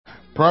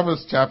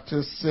Proverbs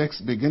chapter 6,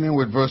 beginning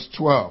with verse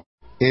 12.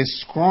 A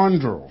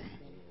scoundrel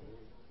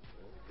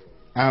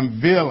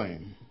and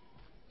villain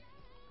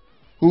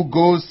who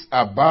goes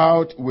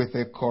about with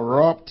a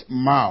corrupt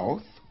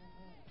mouth,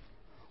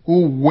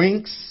 who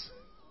winks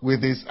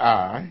with his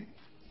eye,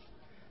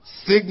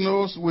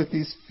 signals with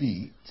his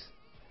feet,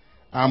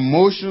 and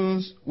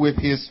motions with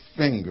his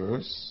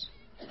fingers,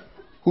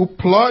 who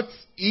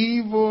plots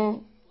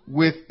evil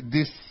with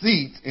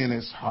deceit in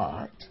his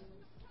heart.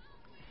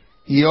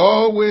 He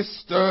always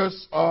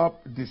stirs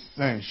up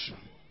dissension.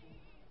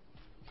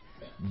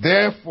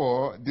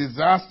 Therefore,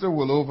 disaster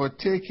will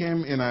overtake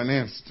him in an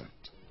instant.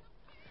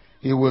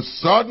 He will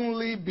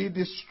suddenly be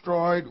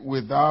destroyed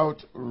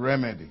without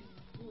remedy.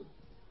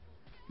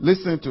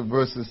 Listen to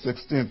verses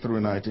 16 through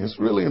 19. It's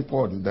really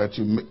important that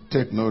you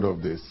take note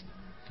of this.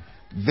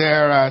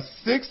 There are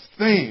 6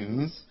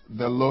 things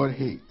the Lord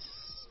hates.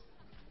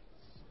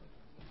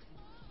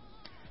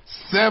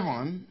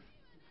 7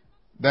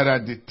 that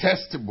are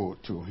detestable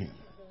to him.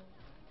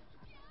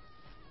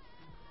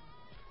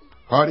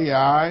 Haughty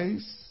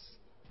eyes,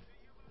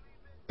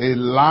 a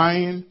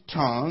lying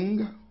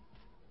tongue,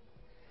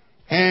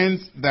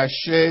 hands that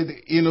shed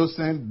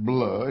innocent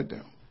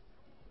blood,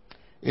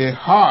 a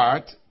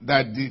heart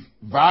that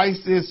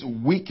devises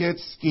wicked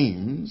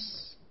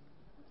schemes,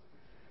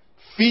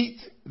 feet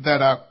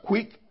that are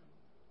quick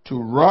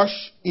to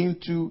rush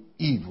into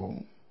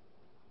evil,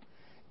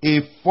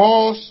 a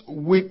false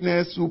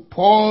witness who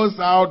pours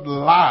out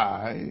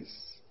lies,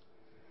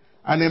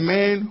 and a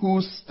man who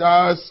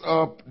stirs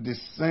up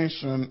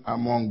dissension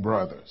among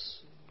brothers.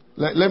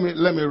 Let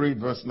me read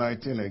verse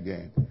 19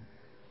 again.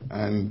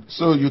 And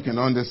so you can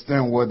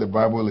understand what the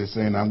Bible is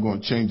saying, I'm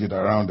going to change it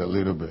around a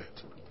little bit.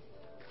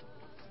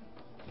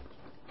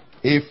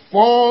 A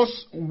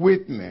false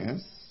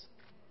witness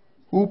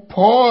who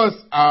pours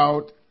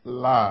out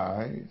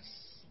lies,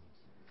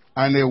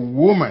 and a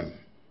woman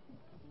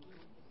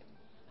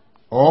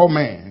or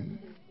man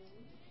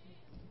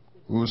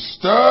who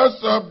stirs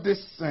up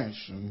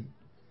dissension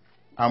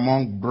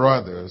among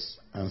brothers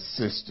and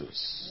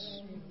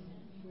sisters.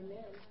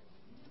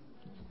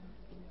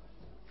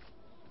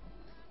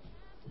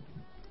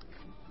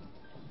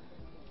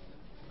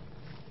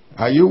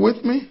 Are you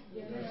with me?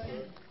 Yes.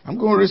 I'm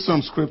going to read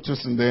some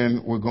scriptures and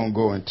then we're going to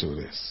go into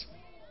this.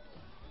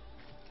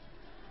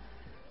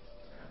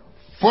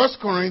 1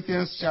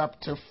 Corinthians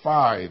chapter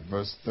 5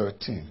 verse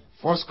 13.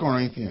 1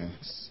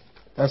 Corinthians,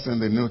 that's in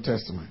the New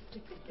Testament.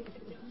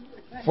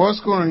 1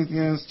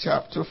 Corinthians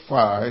chapter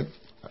 5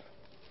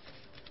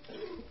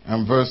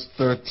 and verse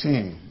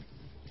 13.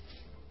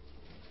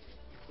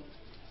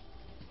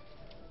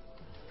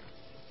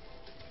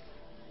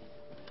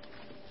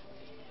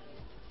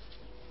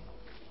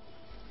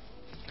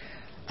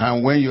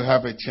 And when you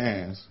have a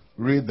chance,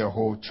 read the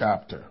whole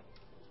chapter.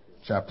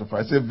 Chapter 5.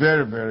 It's a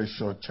very, very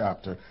short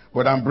chapter,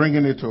 but I'm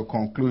bringing it to a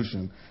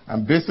conclusion.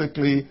 And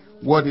basically,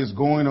 what is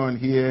going on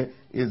here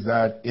is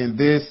that in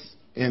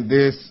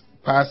this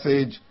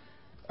passage,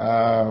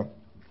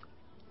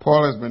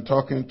 Paul has been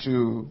talking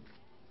to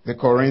the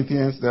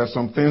Corinthians. There are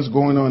some things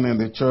going on in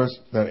the church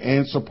that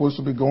ain't supposed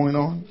to be going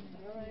on.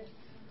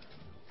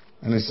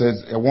 And he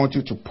says, I want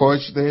you to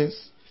purge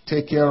this,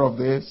 take care of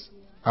this,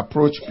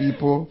 approach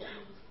people,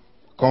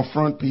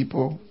 confront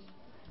people,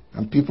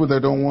 and people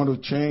that don't want to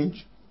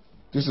change.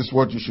 This is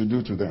what you should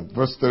do to them.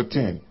 Verse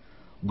 13.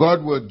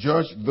 God will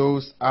judge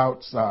those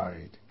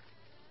outside.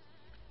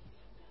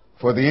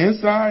 For the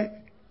inside,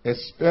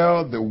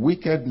 expel the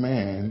wicked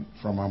man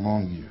from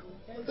among you.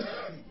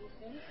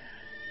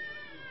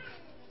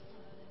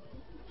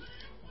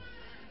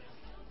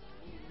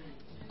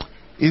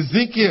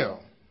 Ezekiel,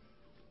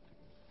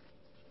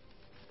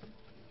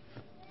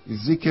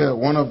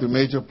 one of the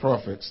major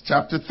prophets,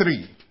 chapter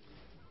 3.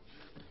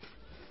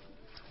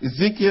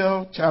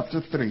 Ezekiel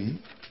chapter 3.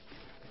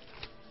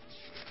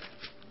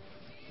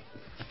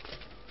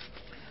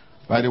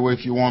 By the way,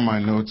 if you want my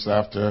notes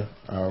after,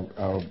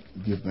 I'll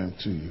give them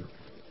to you.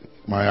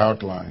 My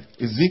outline.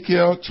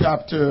 Ezekiel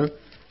chapter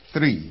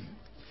 3.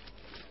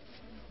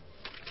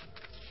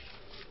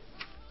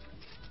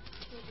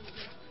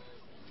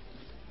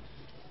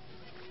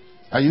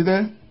 Are you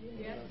there?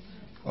 Yes.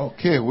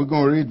 Okay, we're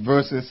going to read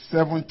verses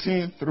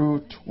 17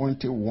 through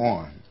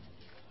 21.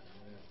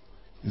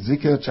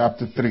 Ezekiel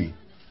chapter 3,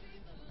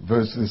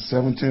 verses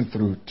 17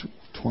 through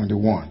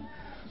 21.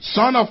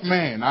 Son of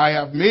man, I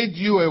have made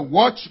you a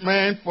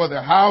watchman for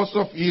the house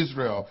of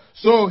Israel.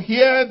 So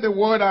hear the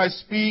word I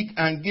speak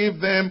and give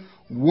them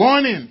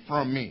warning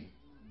from me.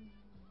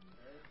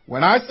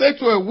 When I say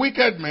to a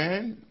wicked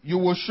man, you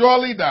will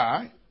surely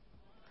die,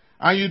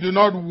 and you do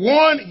not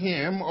warn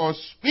him or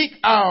speak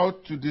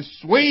out to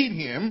dissuade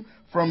him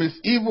from his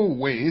evil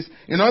ways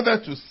in order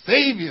to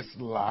save his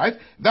life,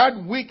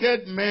 that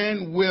wicked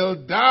man will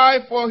die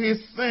for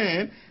his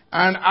sin,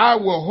 and I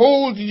will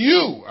hold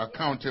you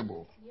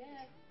accountable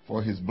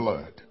for his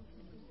blood.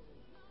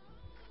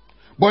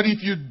 But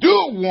if you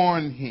do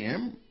warn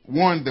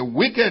the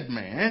wicked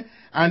man,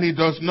 and he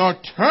does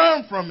not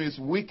turn from his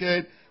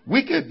wicked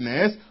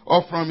wickedness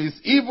or from his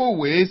evil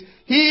ways,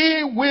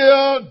 he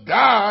will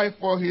die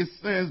for his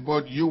sins,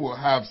 but you will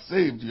have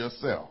saved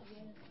yourself.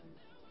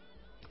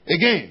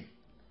 Again,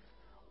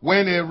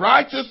 when a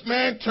righteous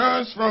man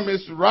turns from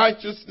his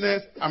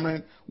righteousness,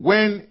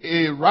 when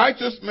a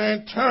righteous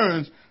man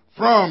turns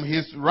from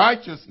his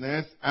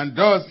righteousness and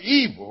does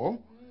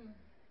evil,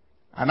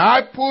 and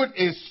I put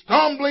a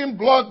stumbling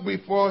block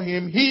before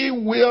him, he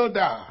will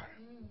die.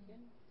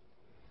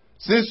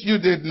 Since you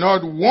did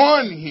not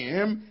warn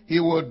him, he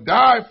will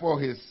die for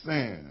his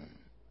sin.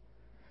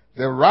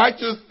 The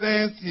righteous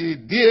things he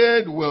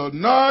did will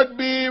not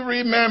be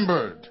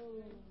remembered.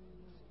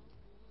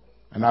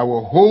 And I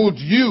will hold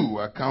you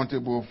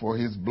accountable for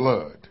his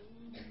blood.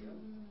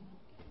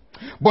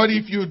 But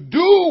if you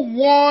do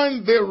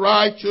warn the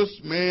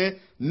righteous man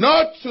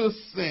not to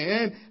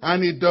sin,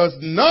 and he does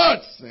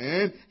not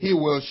sin, he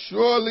will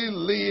surely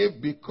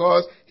live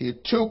because he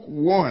took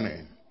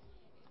warning,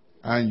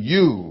 and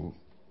you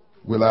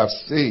will have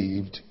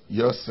saved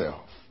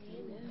yourself.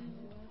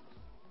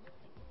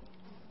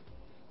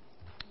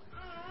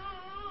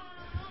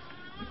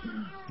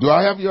 Do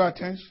I have your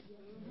attention?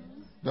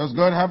 Does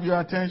God have your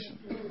attention?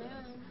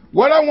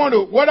 What I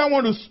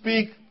want to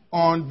speak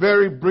on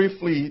very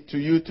briefly to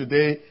you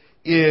today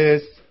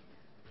is,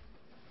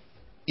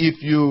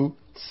 if you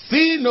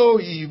see no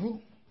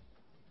evil,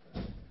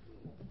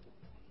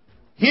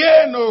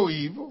 hear no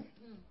evil,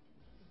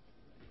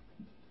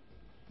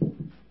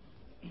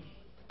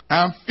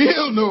 and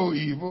feel no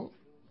evil,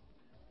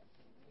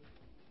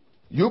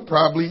 you're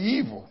probably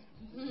evil.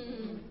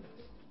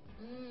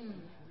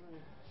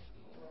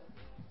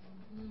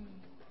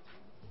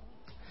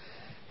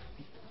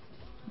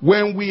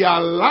 When we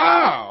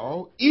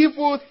allow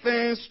evil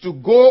things to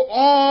go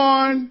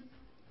on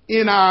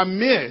in our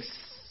midst,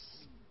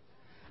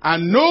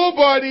 and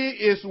nobody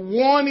is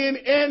warning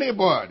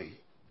anybody,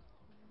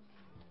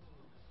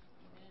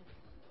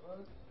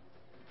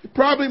 it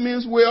probably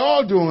means we're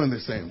all doing the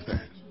same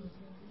thing.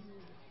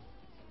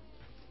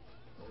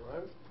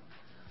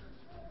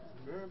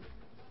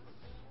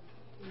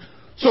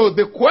 So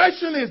the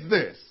question is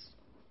this.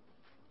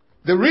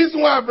 The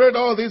reason why I've read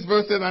all these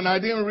verses, and I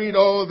didn't read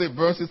all the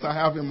verses I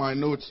have in my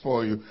notes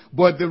for you,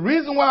 but the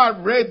reason why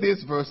I've read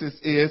these verses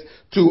is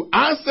to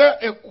answer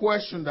a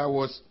question that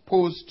was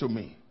posed to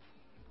me.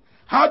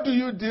 How do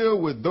you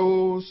deal with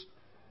those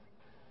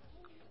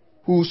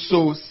who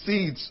sow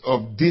seeds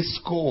of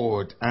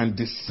discord and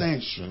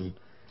dissension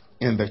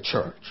in the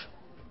church?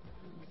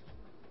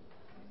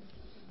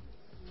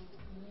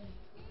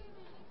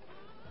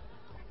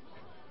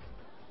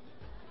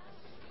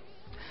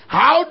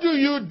 How do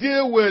you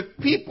deal with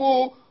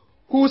people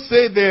who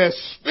say they're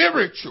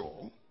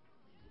spiritual,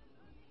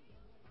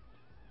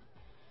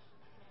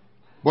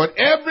 but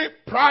every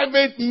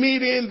private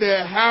meeting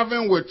they're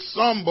having with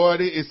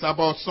somebody is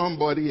about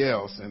somebody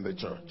else in the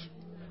church?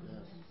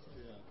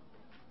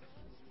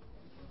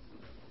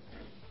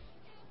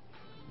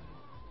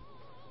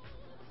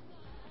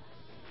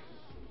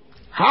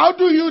 How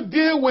do you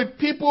deal with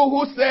people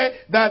who say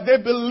that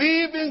they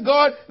believe in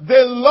God,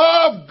 they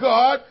love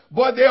God,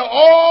 but they're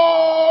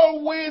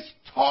always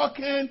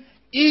talking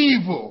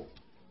evil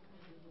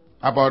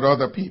about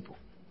other people?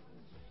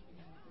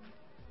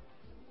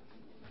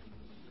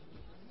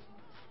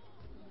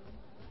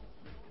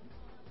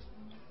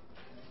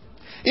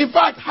 In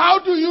fact, how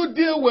do you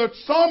deal with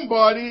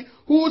somebody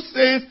who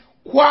says,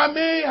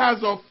 Kwame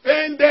has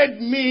offended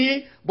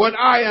me, but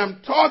I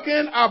am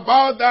talking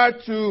about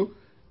that to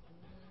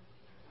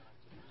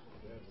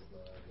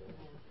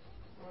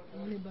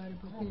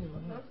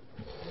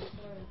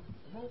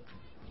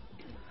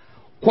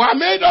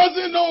Kwame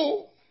doesn't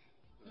know,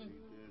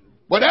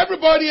 but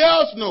everybody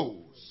else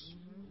knows.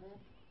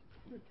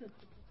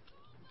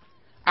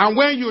 And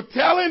when you're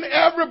telling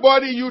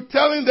everybody, you're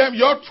telling them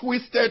your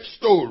twisted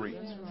story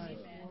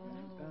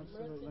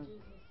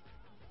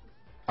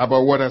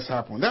about what has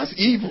happened. That's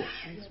evil.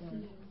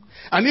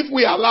 And if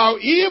we allow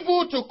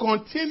evil to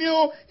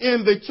continue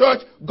in the church,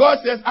 God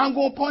says, I'm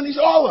going to punish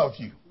all of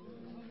you.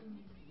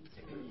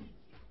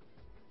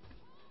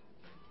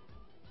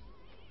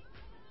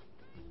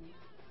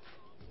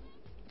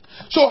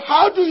 So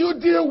how do you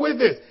deal with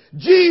this?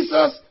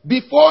 Jesus,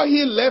 before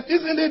he left,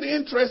 isn't it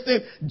interesting?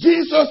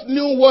 Jesus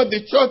knew what the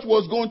church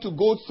was going to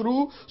go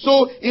through.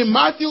 So in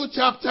Matthew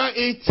chapter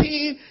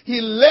 18, he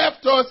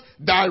left us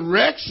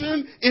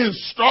direction,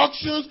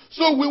 instructions,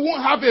 so we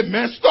won't have a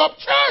messed up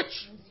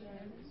church.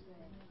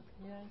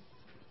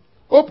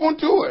 Open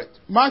to it.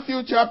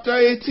 Matthew chapter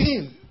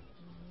 18.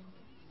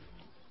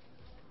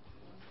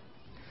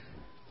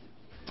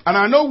 And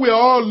I know we're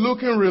all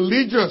looking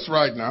religious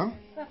right now.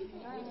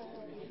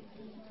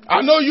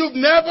 I know you've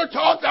never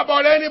talked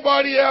about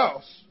anybody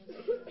else.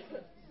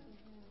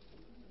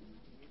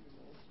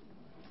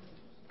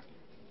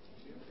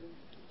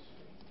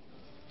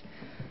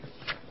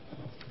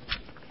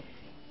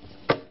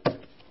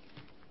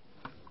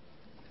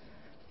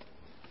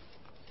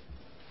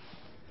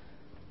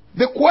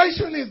 The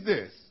question is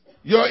this.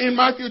 You're in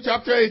Matthew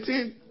chapter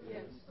 18?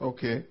 Yes.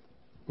 Okay.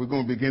 We're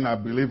going to begin, I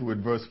believe,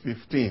 with verse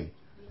 15.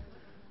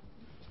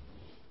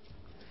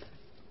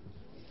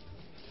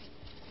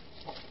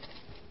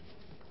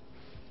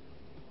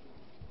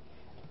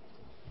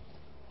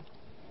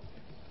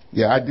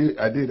 Yeah, I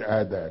did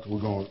add that.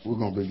 We're going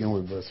to begin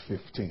with verse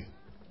 15.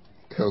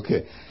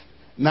 Okay.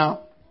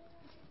 Now,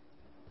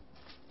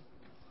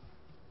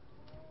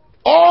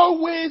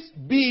 always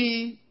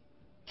be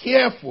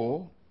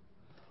careful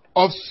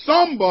of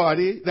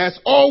somebody that's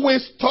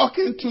always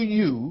talking to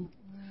you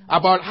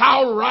about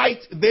how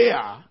right they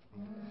are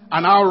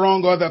and how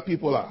wrong other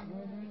people are.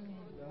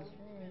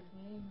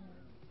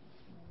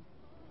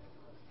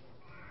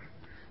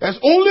 There's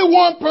only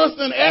one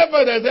person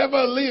that's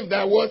ever lived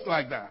that was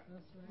like that.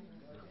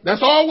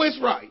 That's always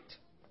right.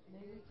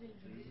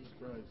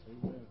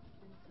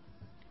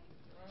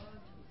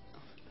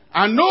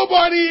 And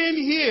nobody in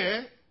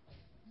here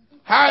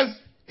has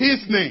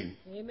his name.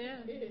 Amen.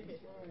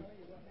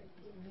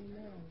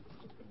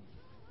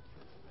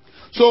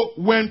 So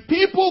when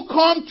people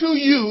come to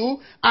you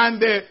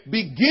and they're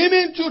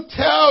beginning to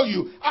tell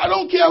you, I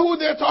don't care who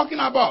they're talking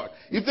about.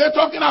 If they're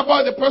talking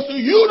about the person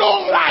you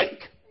don't like,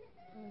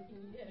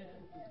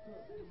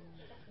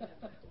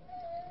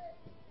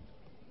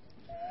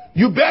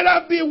 you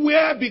better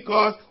beware,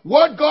 because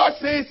what God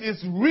says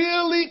is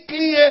really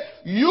clear.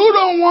 You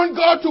don't want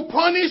God to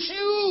punish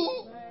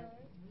you.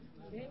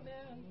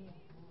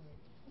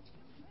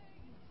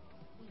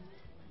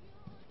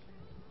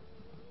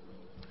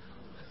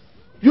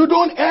 You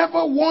don't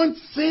ever want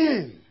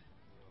sin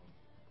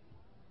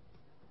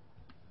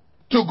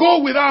to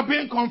go without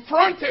being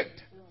confronted.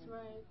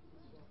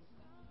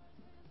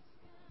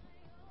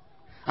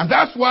 And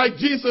that's why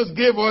Jesus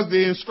gave us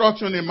the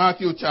instruction in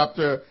Matthew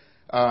chapter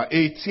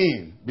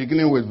 18,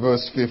 beginning with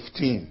verse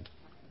 15.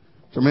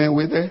 Jermaine,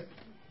 with it?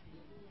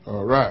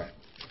 All right.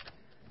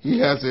 He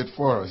has it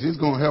for us. He's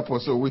going to help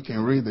us so we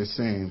can read the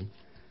same.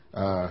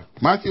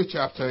 Matthew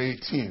chapter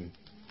 18.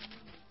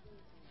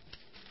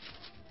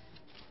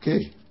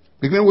 Okay.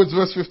 Beginning with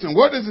verse 15.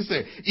 What does it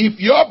say? If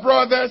your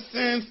brother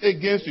sins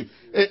against you.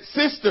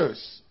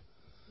 Sisters.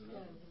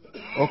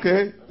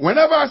 Okay.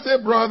 Whenever I say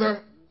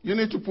brother, you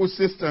need to put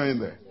sister in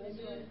there.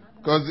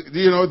 Because,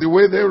 the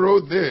way they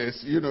wrote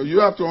this, you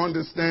have to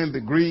understand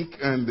the Greek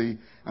and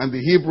the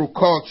Hebrew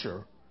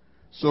culture.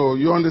 So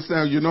you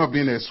understand you're not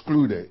being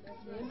excluded.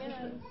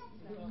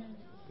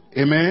 Amen?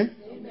 Amen?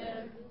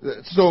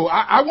 So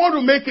I want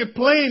to make it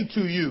plain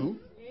to you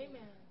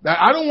that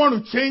I don't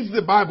want to change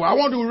the Bible. I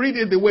want to read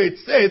it the way it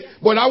says,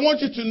 but I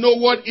want you to know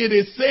what it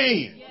is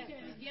saying.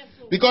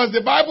 Because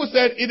the Bible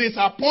said it is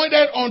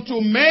appointed unto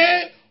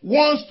man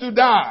once to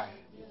die.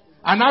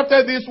 And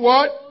after this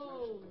what?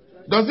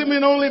 Does it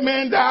mean only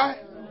men die?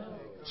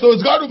 So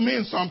it's got to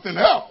mean something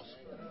else.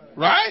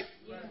 Right?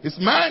 It's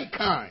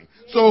mankind.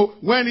 So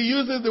when he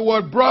uses the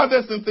word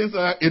brothers and things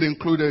like that, it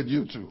included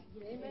you too.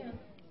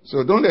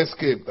 So don't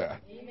escape that.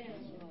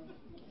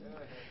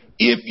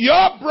 If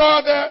your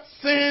brother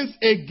sins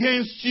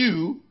against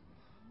you,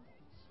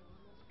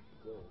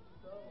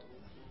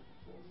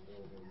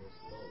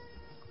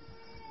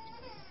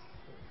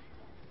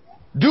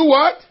 do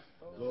what?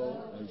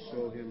 Go and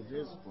show him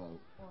his fault.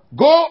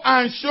 Go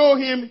and show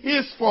him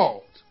his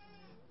fault.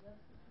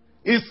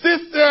 If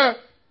Sister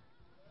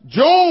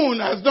Joan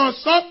has done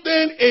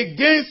something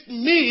against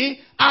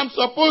me, I'm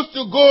supposed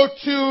to go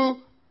to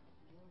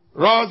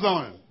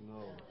Rosalind.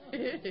 No.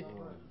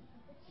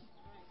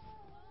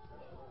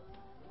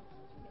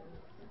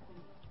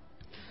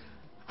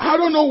 I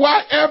don't know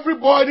why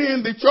everybody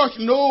in the church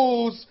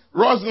knows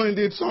Rosalind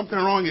did something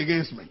wrong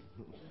against me.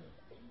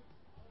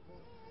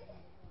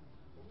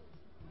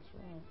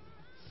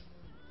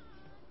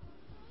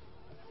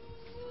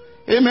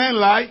 Amen,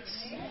 lights.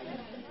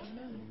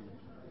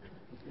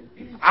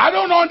 I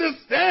don't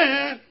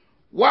understand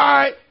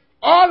why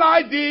all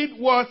I did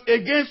was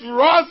against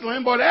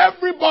Rosalind, but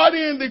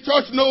everybody in the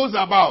church knows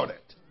about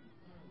it.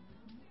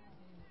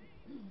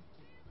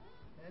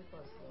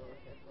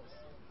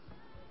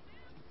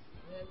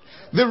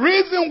 The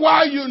reason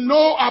why you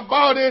know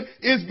about it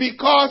is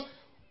because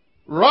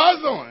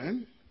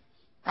Rosalind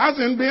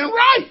hasn't been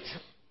right.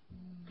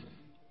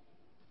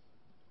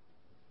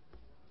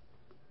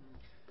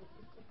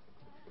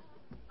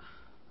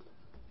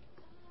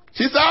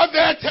 She's out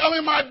there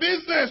telling my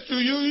business to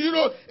you,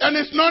 and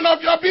it's none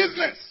of your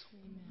business.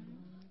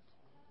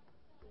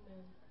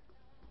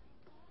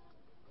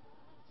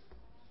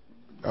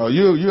 Oh,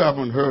 you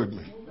haven't heard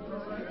me.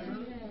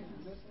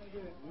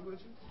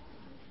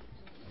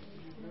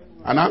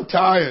 And I'm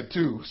tired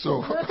too,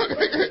 so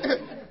if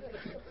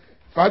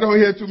I don't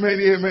hear too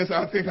many amens,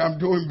 I think I'm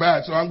doing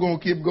bad, so I'm going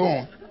to keep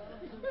going.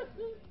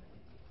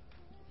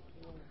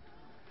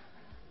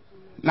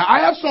 Now, I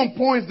have some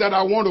points that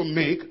I want to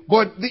make,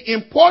 but the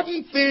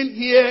important thing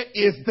here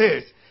is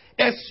this.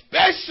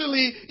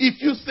 Especially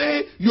if you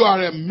say you are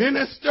a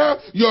minister,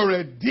 you're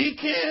a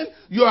deacon,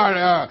 you are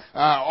a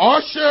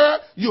usher,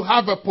 you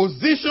have a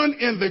position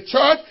in the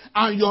church,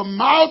 and your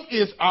mouth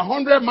is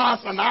 100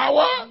 miles an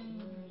hour,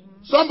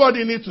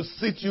 somebody needs to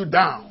sit you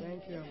down.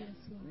 Thank you.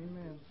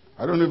 Amen.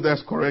 I don't know if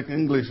that's correct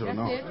English or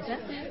not. That's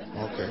it.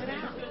 Okay.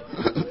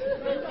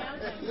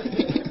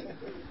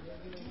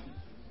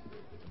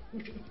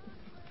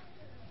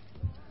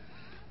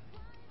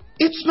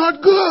 It's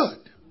not good.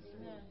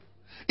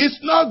 It's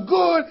not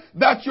good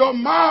that your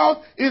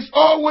mouth is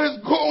always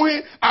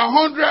going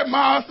 100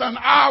 miles an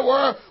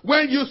hour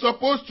when you're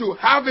supposed to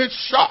have it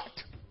shut.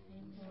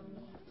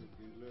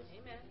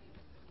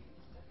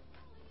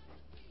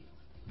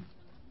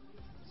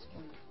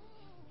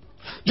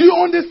 Do you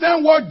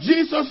understand what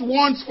Jesus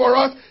wants for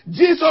us?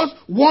 Jesus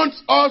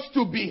wants us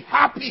to be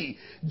happy.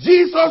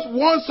 Jesus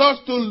wants us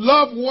to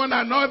love one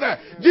another.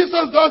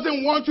 Jesus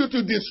doesn't want you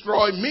to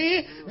destroy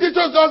me.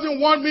 Jesus doesn't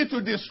want me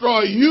to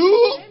destroy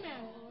you.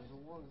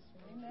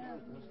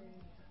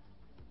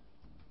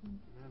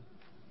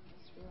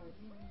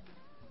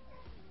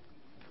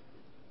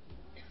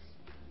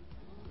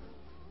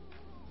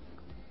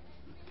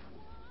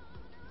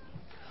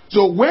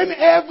 So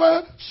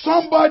whenever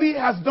somebody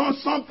has done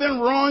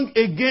something wrong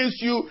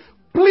against you,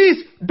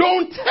 please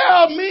don't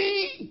tell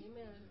me.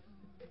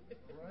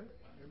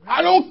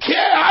 I don't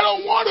care. I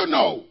don't want to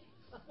know.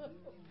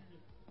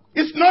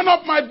 It's none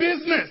of my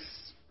business.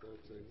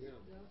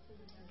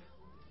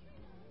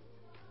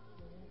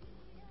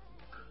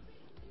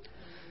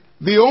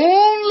 The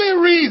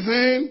only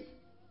reason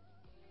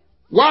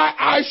why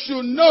I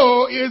should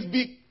know is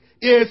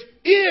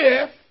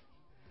if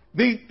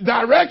the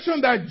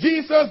direction that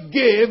Jesus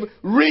gave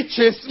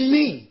reaches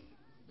me.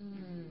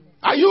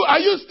 Are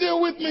you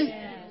still with me?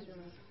 Yes.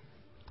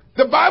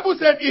 The Bible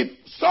said if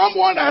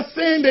someone has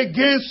sinned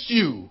against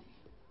you,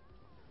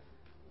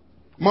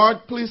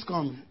 Mark, please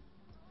come.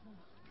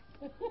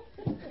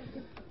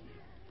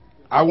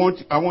 I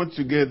want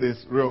to get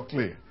this real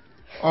clear.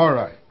 All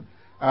right.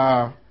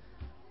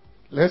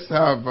 Let's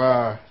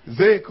have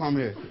Zay come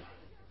here.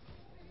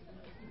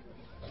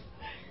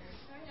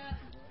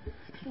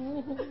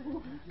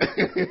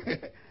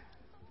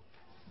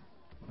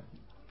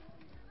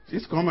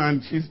 She's come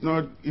and she's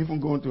not even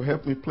going to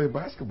help me play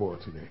basketball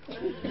today.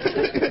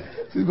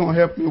 She's going to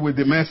help me with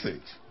the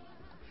message.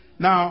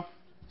 Now,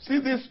 see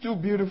these two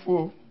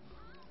beautiful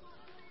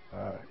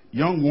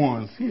young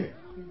ones here.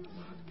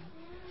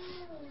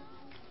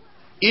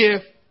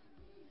 If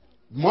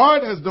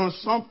Mart has done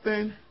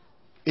something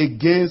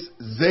against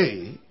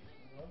Zay,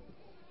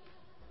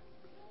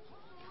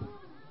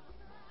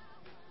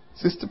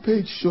 Sister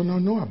Paige should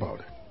not know about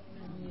it.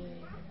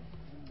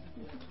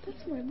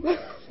 That's my mom.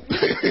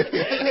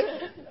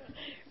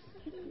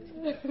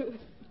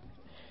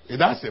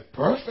 That's a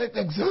perfect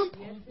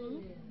example.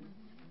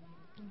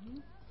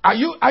 Are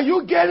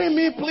you getting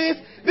me, please?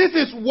 This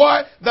is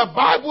what the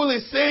Bible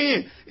is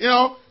saying. You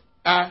know,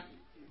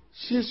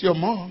 she's your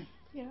mom.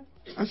 Yeah.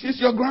 And she's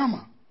your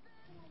grandma.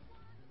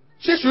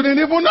 She shouldn't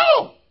even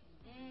know.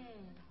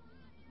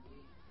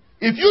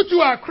 If you two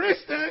are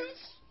Christians,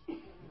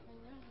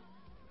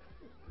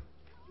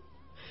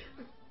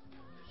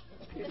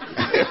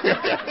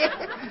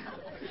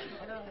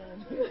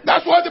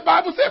 that's what the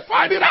Bible said.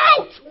 Find it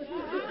out.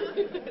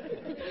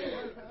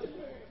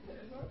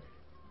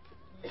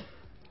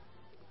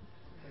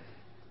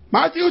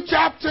 Matthew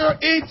chapter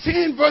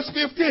 18 verse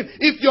 15.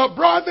 If your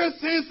brother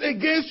sins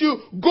against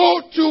you,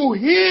 go to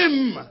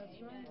him.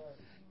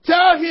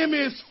 Tell him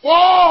his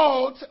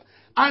fault.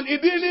 And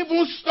it didn't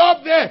even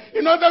stop there.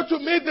 In order to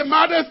make the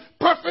matters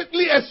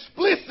perfectly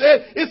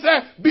explicit, it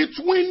said,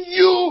 between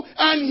you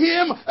and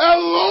him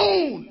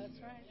alone. That's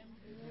right.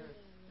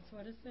 That's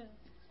what it says.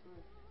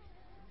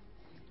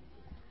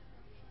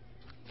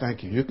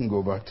 Thank you. You can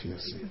go back to your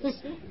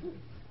seats.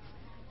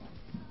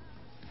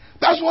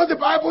 That's what the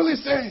Bible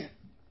is saying.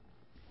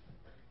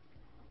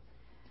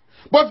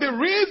 But the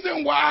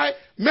reason why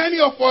many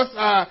of us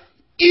are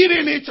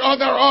eating each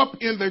other up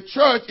in the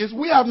church is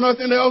we have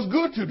nothing else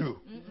good to do.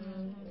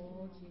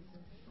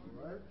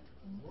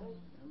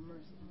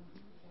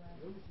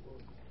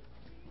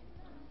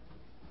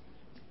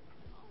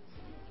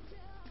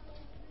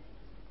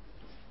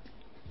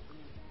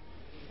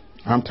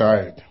 I'm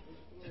tired.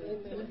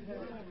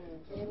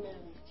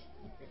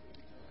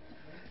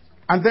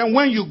 And then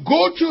when you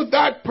go to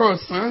that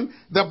person,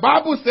 the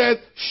Bible says,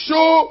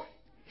 show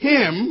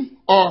him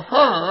or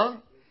her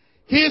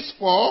his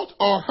fault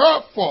or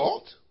her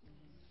fault.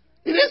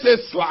 It didn't say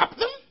slap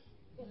them.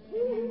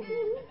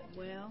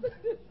 Well.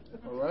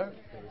 All right.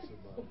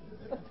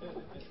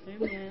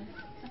 Amen.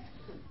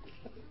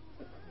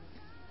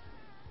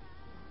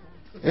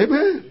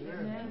 Amen.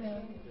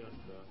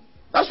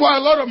 That's why a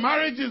lot of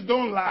marriages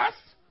don't last.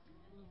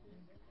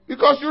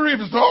 Because you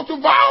resort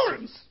to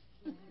violence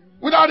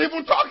without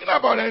even talking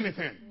about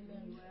anything.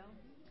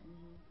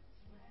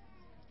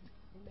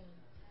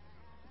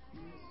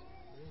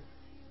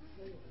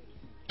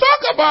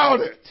 Talk about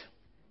it.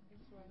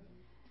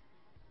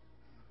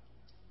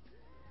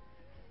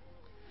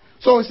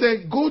 So he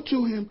said, go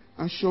to him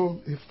and show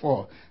his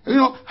fault. You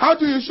know, how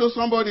do you show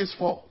somebody's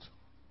fault?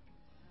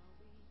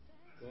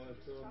 Go to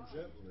him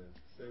gently.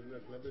 Say,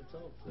 look, let me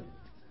talk to you.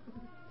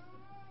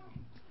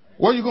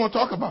 What are you going to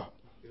talk about?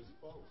 His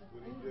fault.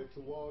 What he did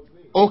towards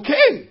me.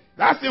 Okay,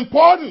 that's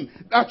important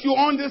that you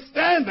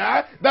understand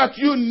that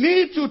you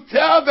need to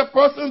tell the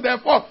person their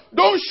fault.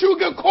 Don't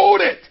sugarcoat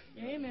it.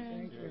 Amen.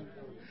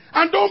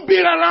 And don't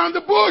beat around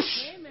the bush.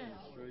 Amen.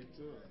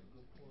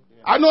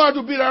 I know how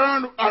to beat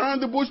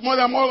around the bush more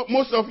than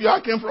most of you. I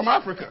came from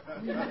Africa.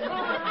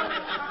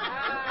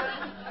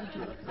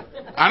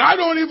 And I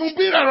don't even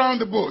beat around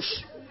the bush.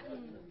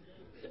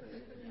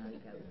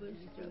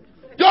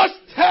 Just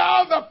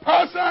tell the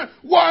person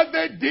what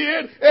they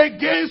did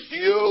against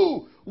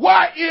you.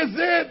 Why is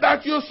it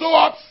that you're so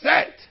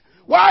upset?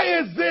 Why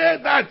is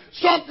it that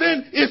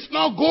something is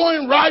not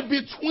going right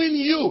between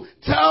you?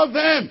 Tell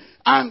them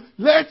and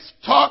let's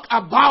talk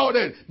about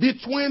it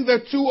between the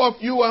two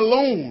of you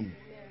alone.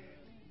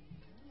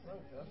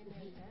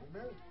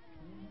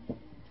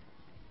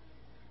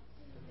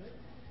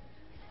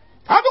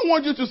 I don't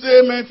want you to say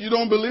amen if you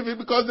don't believe it,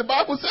 because the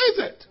Bible says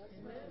it.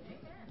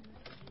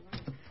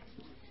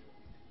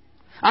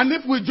 And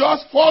if we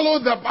just follow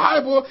the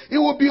Bible, it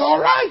will be all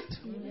right.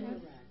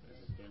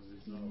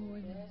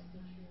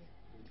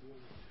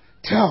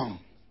 Tell them.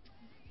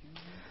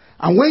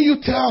 And when you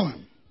tell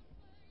them,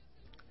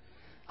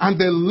 and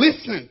they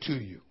listen to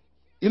you,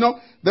 you know,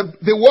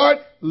 the word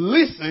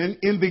listen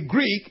in the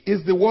Greek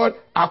is the word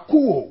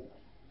akuo.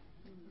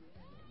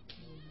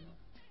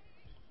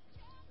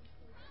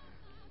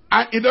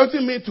 And it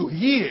doesn't mean to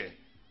hear.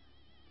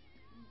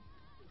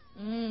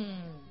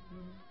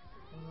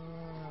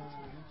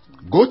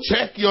 Go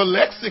check your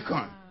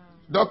lexicon.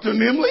 Dr.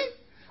 Nimley,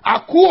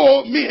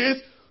 akuo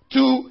means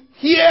to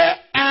hear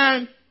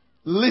and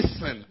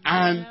listen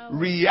and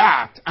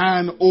react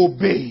and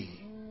obey.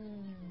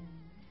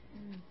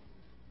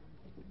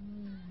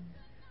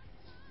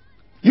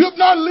 You've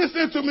not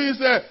listened to me and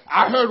said,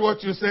 I heard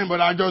what you're saying,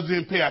 but I just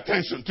didn't pay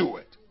attention to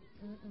it.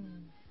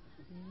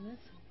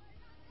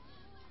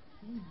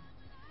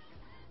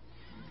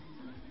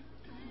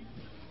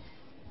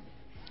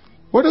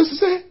 What does it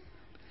say?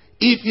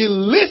 If he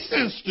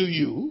listens to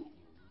you,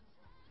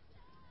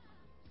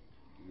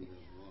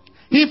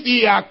 if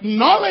he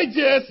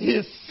acknowledges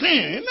his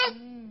sin,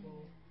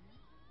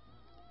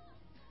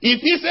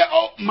 if he says,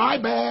 oh,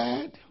 my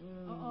bad.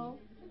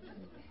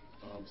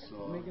 I'm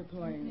sorry. Make it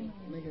plain.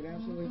 Make it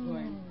absolutely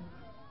plain.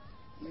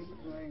 Make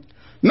it plain.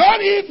 Not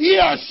if he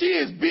or she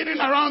is beating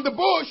around the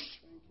bush.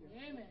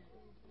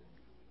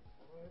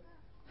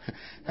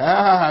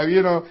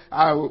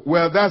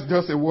 Well, that's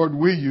just a word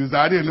we use.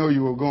 I didn't know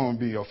you were going to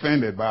be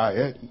offended by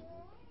it.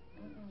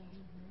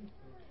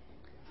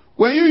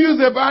 When you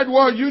use a bad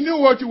word, you knew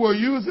what you were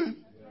using.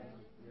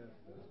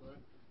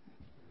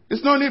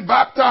 It's no need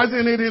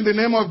baptizing it in the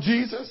name of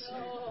Jesus.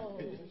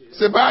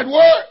 It's a bad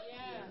word.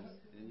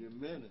 And you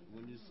meant it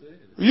when you said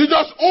it. You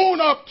just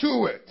own up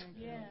to it.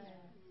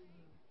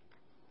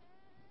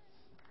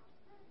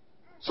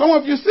 Some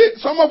of you see,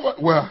 some of us,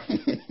 well,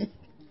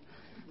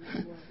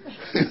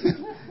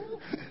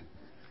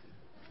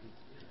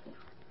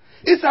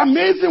 it's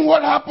amazing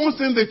what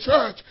happens in the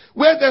church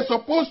where they're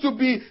supposed to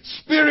be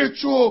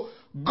spiritual,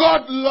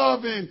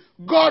 God-loving,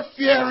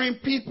 God-fearing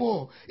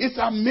people. It's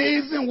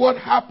amazing what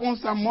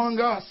happens among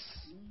us.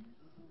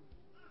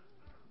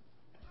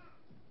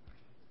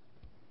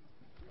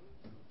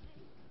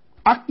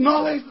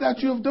 Acknowledge that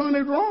you've done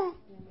it wrong.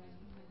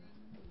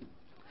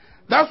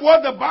 That's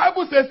what the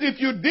Bible says. If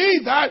you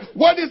did that,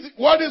 what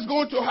is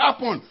going to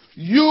happen?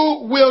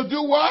 You will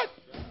do what?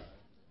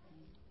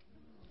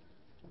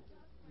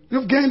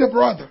 You've gained a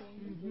brother.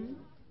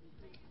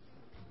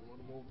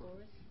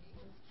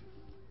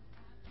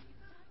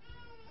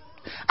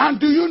 And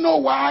do you know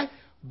why?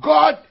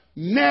 God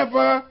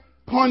never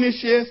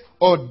punishes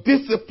or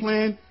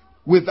disciplines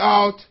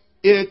without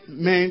it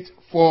meant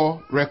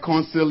for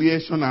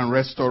reconciliation and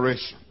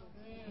restoration.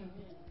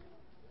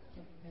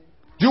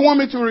 Do you want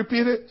me to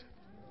repeat it?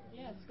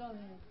 Yes, go ahead.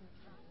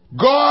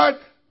 God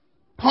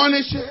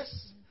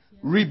punishes,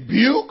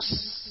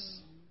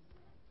 rebukes,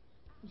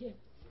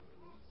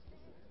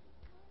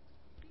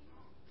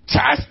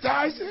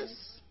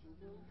 chastises,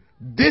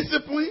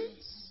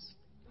 disciplines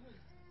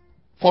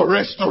for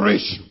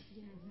restoration.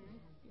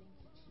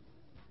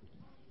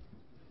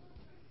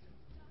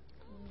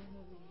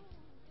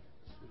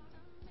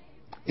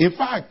 In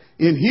fact,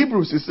 in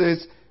Hebrews it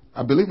says,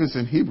 I believe it's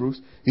in Hebrews,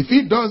 if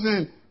he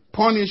doesn't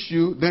punish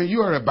you, then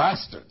you are a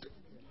bastard.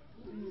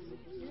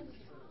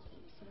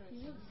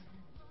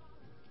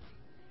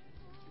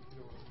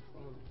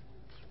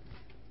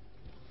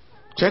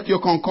 Check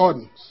your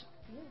concordance.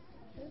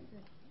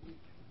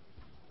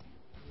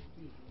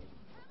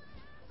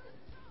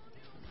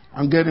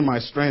 I'm getting my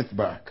strength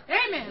back.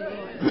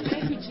 Amen.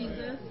 Thank you,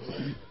 Jesus.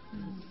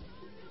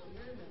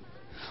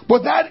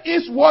 But that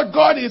is what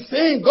God is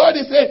saying. God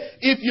is saying,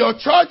 if your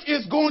church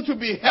is going to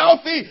be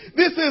healthy,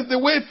 this is the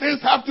way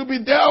things have to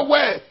be dealt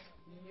with.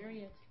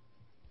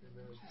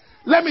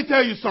 Let me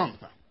tell you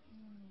something.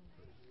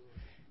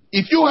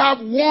 If you have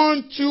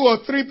 1, 2, or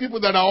 3 people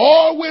that are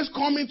always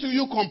coming to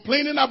you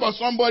complaining about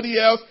somebody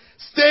else,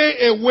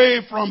 stay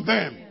away from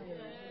them.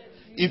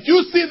 If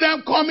you see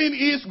them coming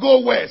east,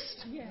 go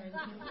west.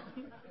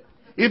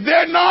 If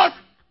they're not,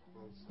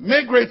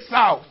 migrate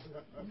south.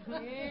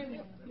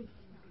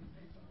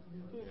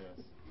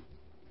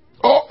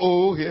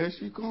 Uh-oh, here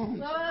she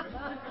comes.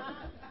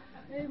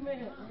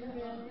 Amen.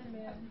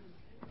 Amen.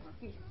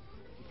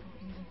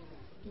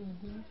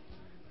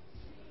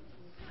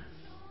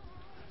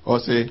 Or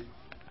say,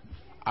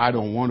 I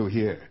don't want to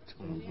hear it.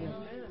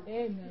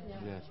 Amen.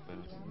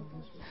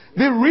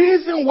 The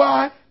reason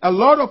why a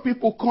lot of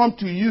people come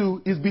to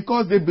you is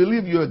because they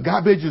believe you're a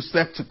garbage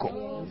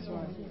receptacle.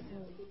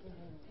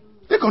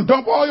 They can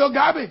dump all your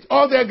garbage,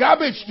 all their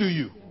garbage to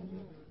you.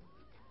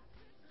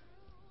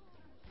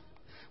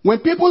 When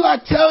people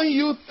are telling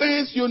you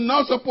things you're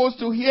not supposed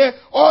to hear,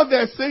 all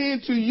they're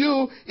saying to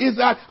you is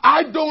that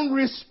I don't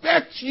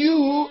respect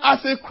you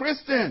as a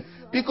Christian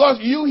because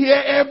you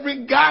hear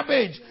every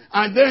garbage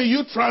and then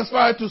you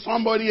transfer it to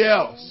somebody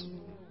else.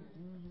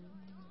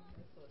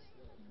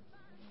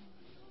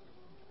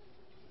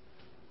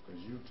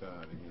 Because you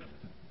tired again.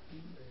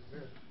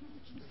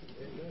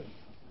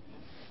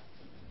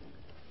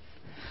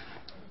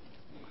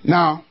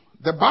 Now,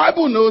 the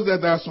Bible knows that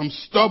there are some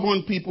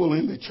stubborn people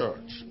in the church.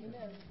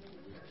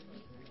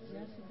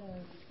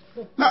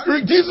 Now,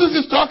 Jesus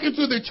is talking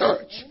to the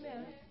church.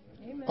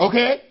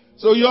 Okay?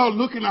 So you're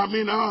looking at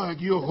me now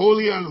like you're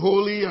holy and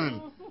holy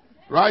and,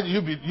 right?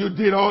 You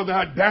did all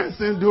that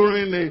dancing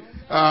during the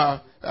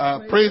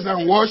praise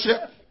and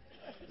worship.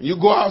 You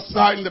go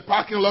outside in the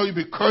parking lot, you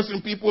be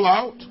cursing people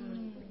out.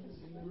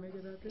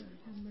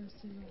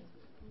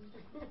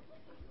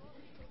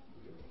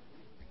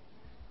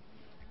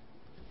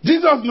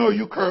 Jesus knows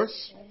you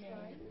curse.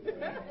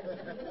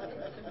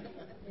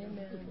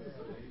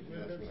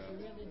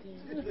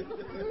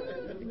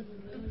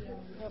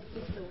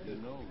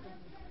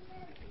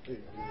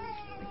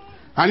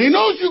 And he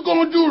knows you're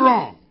going to do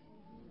wrong.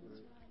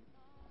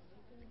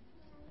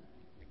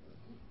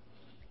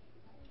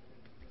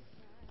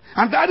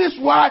 And that is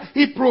why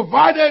he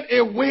provided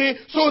a way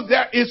so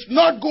there is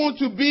not going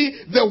to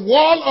be the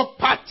wall of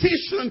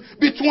partition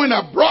between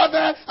a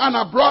brother and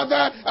a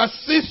brother, a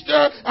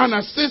sister and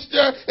a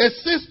sister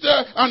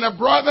and a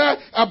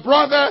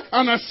brother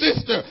and a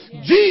sister.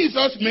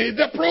 Jesus made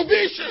the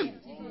provision.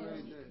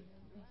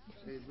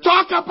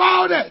 Talk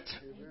about it.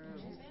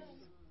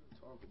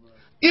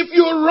 If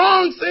you're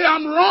wrong, say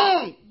I'm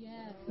wrong.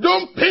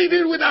 Don't paint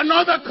it with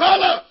another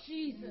color.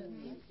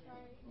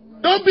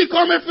 Don't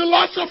become a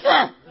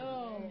philosopher.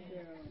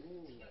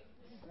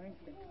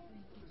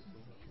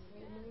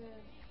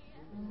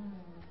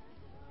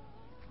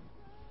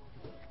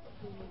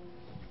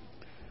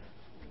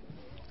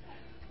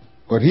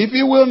 But if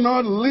you will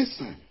not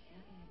listen,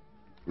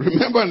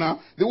 remember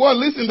now, the word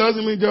listen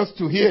doesn't mean just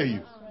to hear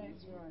you.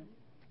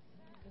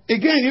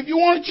 Again, if you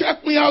want to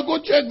check me out, go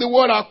check the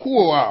word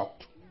akuo out.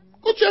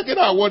 Go check it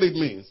out, what it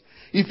means.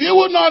 If you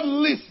will not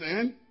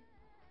listen,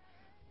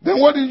 then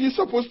what are you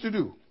supposed to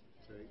do?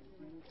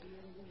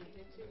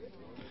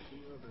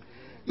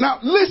 Now,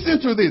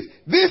 listen to this.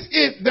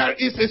 There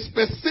is a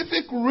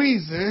specific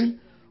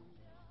reason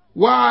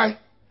why,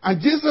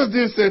 and Jesus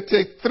didn't say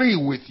take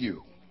 3 with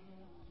you.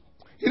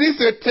 He didn't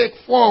say take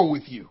 4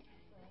 with you.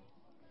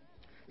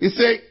 He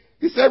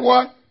said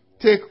what?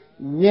 Take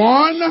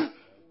 1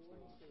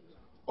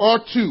 or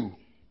 2.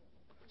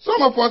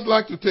 Some of us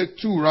like to take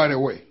 2 right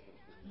away.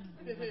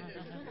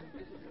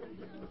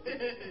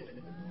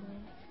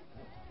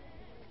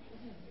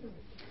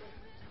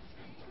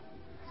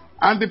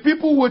 And the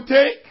people we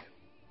take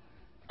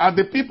are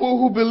the people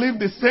who believe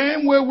the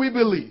same way we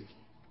believe.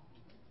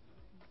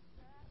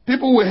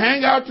 People we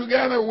hang out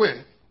together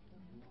with.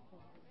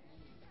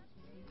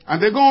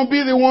 And they're going to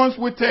be the ones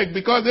we take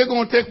because they're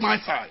going to take my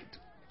side.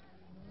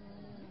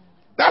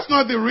 That's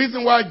not the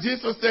reason why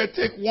Jesus said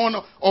take 1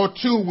 or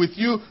 2 with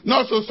you,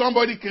 not so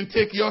somebody can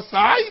take your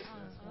side.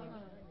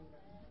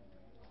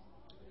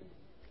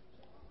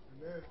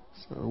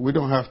 So we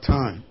don't have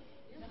time.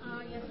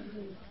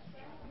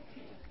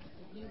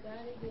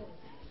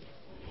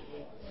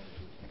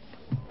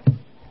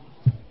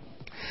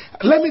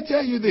 Let me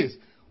tell you this.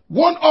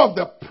 One of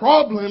the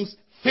problems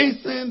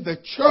facing the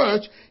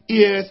church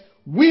is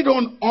we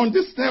don't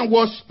understand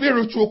what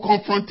spiritual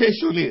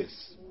confrontation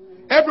is.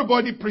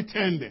 Everybody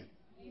pretending.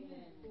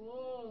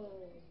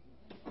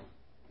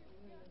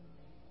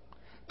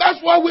 That's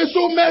why we're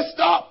so messed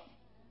up.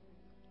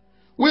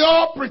 We're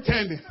all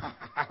pretending.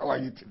 How are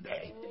you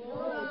today?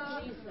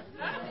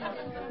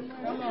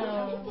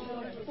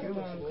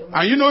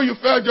 And you know you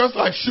felt just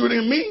like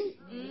shooting me?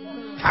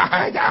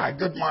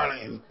 Good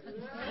morning.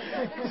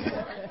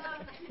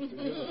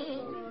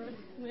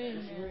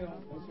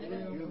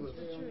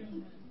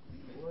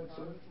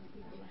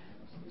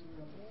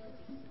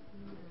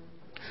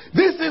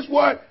 This is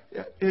what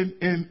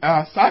in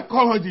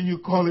psychology you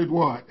call it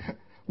what?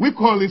 We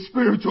call it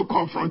spiritual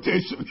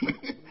confrontation.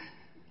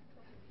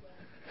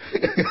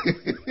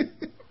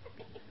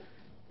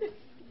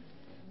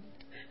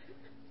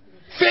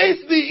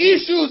 Face the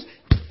issues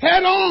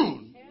head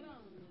on.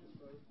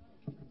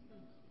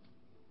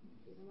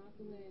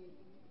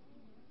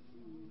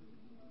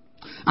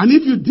 And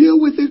if you deal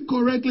with it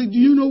correctly, do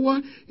you know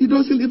what? It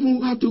doesn't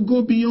even have to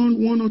go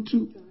beyond 1 or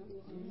 2.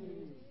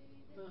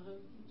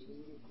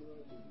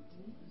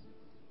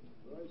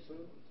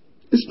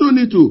 It's no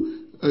need to,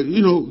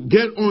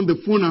 get on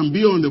the phone and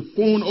be on the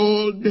phone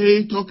all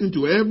day talking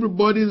to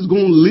everybody who's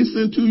going to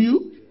listen to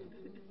you.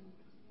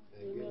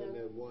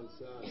 one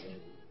side of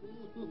it.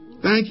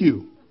 Thank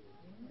you.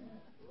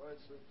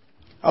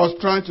 I was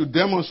trying to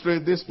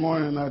demonstrate this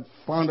morning and I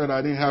found that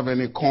I didn't have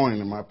any coin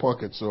in my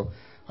pocket, so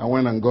I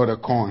went and got a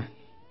coin.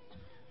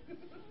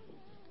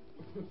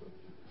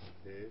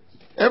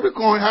 Every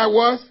coin had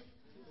what?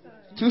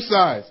 Two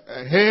sides.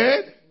 A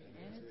head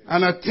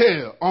and a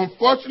tail.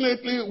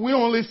 Unfortunately, we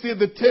only see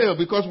the tail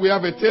because we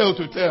have a tail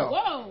to tell.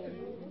 Whoa.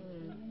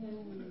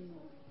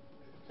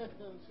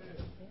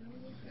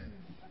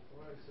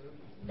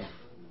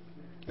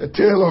 A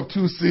Tale of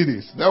Two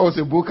Cities. That was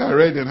a book I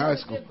read in high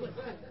school.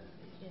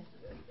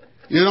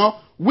 You know,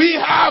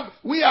 I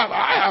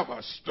have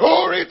a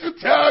story to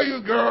tell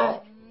you,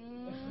 girl.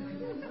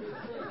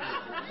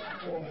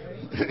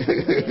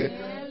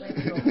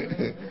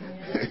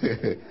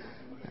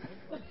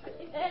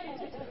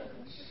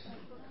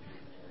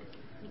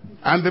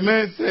 And the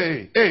man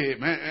say, hey,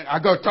 man, I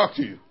got to talk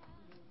to you.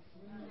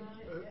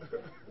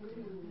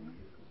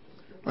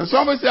 When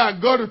somebody say, I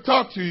got to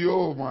talk to you,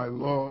 oh, my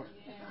Lord.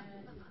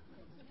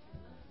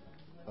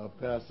 Our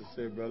pastor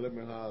said, bro, let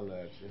me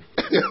holler at you.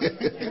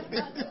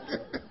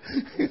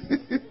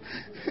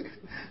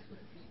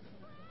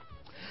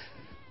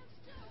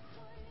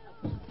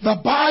 The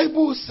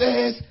Bible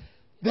says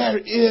there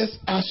is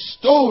a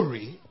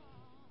story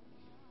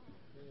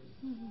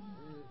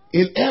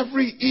in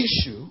every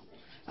issue,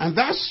 and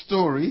that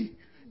story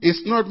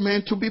is not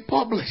meant to be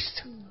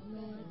published.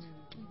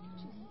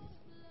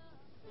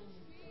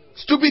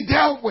 It's to be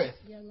dealt with.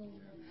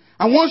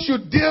 And once you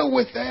deal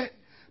with it,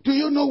 do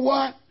you know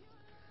what?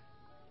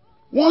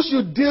 Once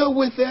you deal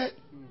with it,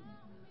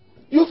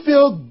 you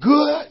feel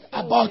good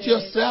about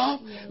yourself.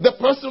 The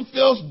person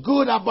feels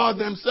good about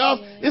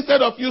themselves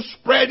instead of you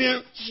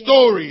spreading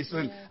stories.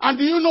 And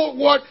do you know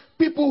what?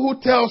 People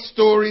who tell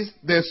stories,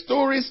 their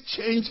stories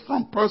change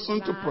from person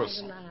to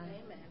person.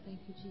 Thank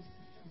you, Jesus.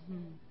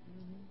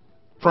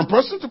 From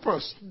person to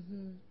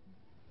person.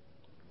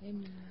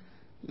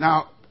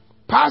 Now,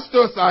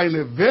 pastors are in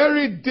a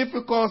very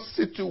difficult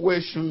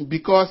situation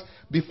because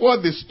before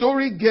the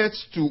story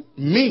gets to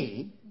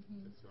me,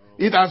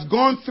 it has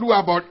gone through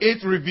about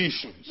 8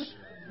 revisions.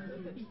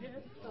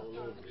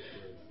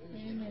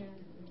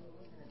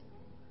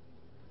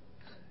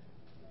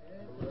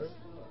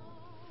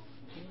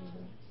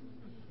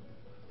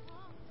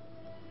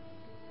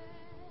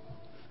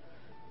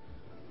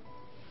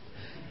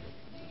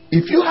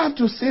 If you have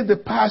to see the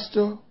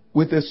pastor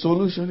with a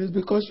solution, it's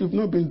because you've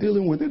not been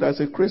dealing with it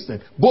as a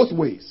Christian. Both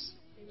ways.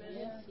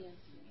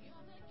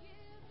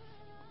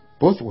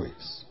 Both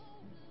ways.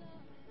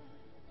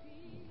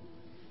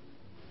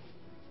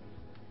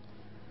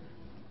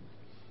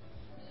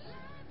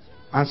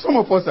 And some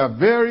of us are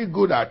very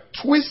good at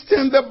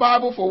twisting the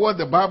Bible for what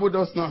the Bible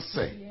does not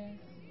say.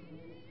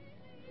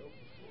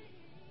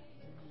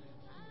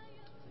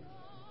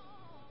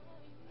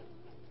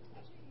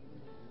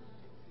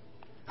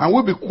 And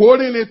we'll be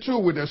quoting it too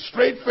with a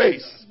straight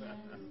face.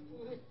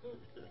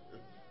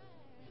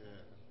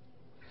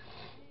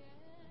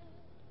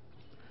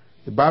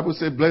 The Bible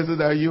says,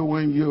 blessed are you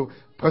when you're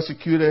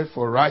persecuted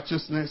for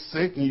righteousness'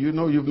 sake, and you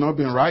know you've not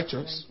been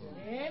righteous.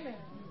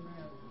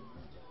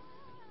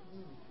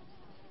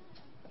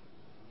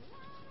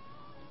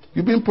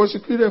 You've been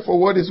persecuted for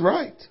what is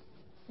right.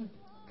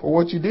 For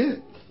what you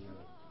did.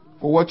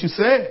 For what you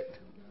said.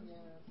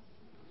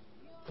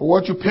 For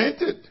what you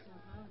painted.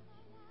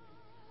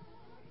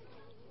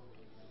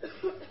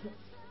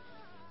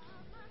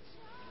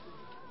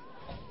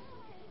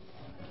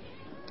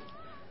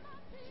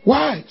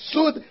 Why?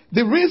 So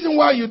the reason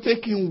why you're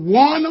taking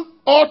 1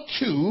 or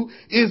 2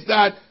 is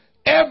that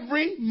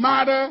every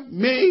matter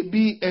may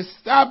be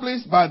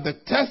established by the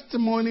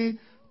testimony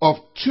of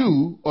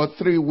 2 or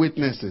 3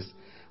 witnesses.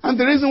 And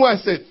the reason why I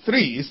said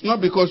 3 is not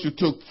because you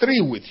took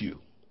 3 with you.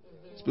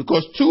 It's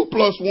because 2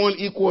 plus 1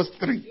 equals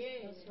 3.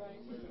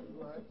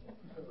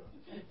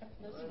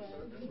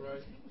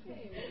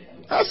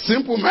 That's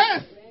simple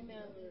math.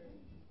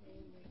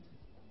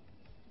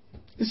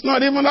 It's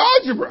not even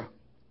algebra.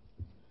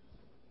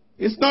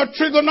 It's not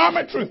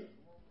trigonometry.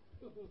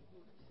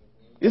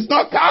 It's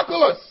not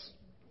calculus.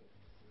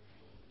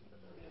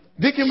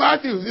 Dickie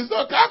Matthews, it's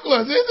not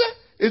calculus, is it?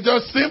 It's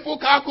just simple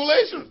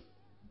calculation.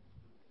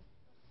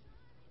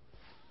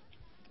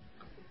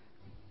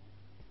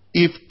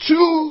 If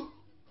 2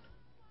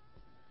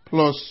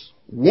 plus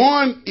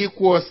 1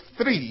 equals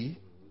 3,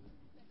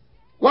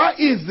 why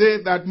is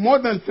it that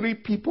more than 3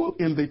 people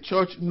in the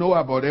church know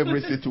about every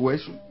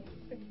situation?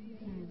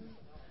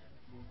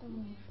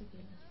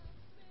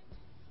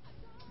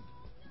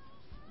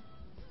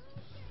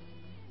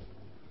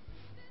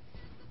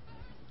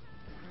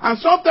 And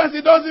sometimes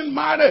it doesn't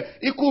matter.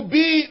 It could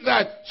be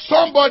that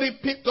somebody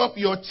picked up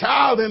your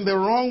child in the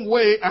wrong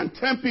way and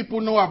 10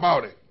 people know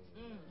about it.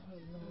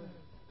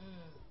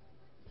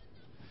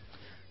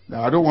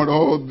 Now, I don't want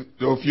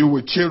all of you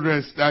with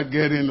children start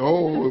getting,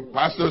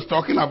 pastor's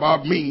talking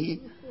about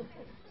me.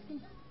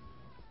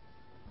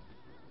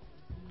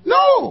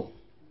 No.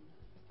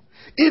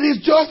 It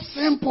is just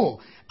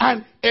simple.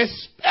 And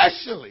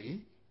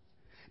especially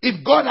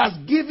If God has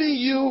given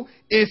you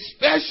a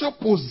special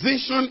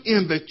position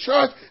in the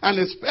church and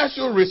a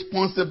special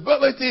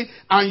responsibility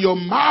and your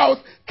mouth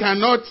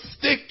cannot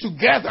stick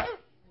together,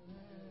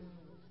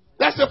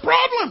 that's a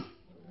problem.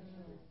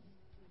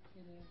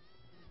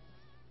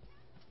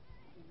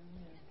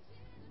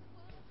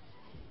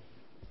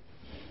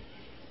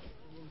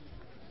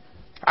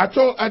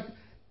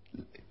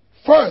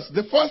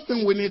 The first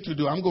thing we need to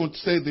do, I'm going to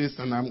say this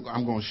and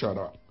I'm going to shut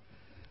up.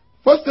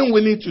 First thing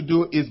we need to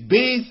do is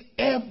base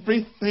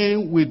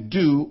everything we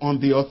do on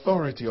the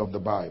authority of the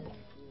Bible.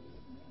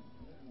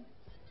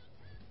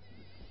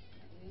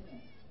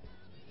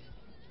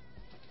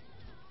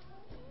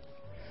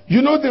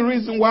 You know the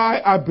reason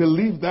why I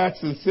believe that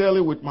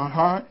sincerely with my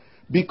heart?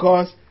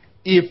 Because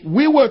if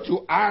we were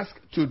to ask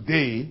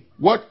today,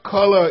 what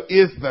color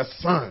is the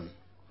sun?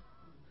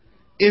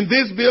 In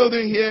this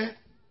building here,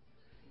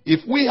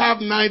 if we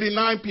have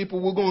 99 people,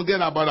 we're going to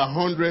get about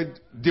 100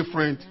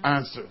 different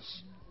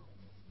answers.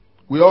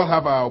 We all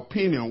have our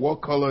opinion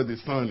what color the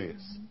sun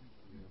is.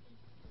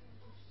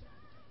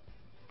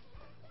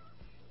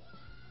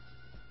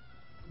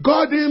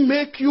 God didn't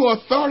make you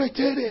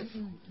authoritative.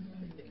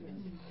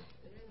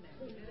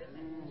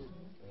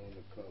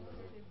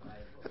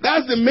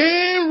 That's the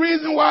main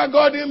reason why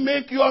God didn't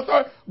make you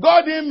authoritative.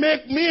 God didn't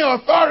make me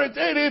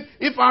authoritative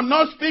if I'm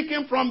not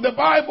speaking from the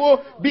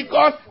Bible,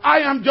 because I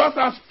am just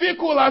as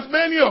fickle as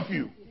many of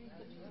you.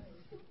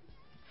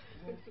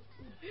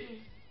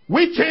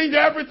 We change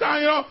every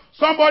time,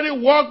 somebody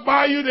walked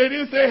by you, they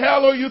didn't say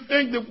hello, you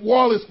think the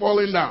wall is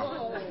falling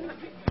down.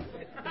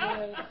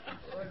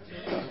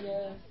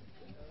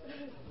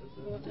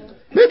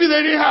 Maybe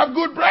they didn't have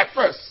good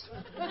breakfast.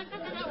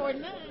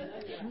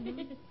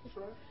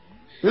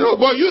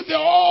 But you say,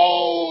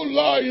 oh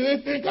Lord,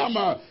 they think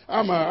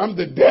I'm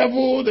the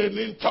devil, they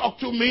didn't talk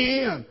to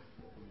me.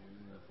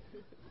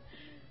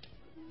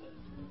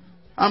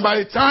 And by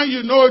the time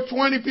you know it,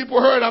 20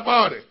 people heard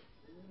about it.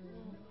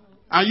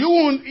 And you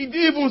won't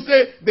even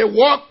say they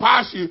walk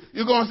past you.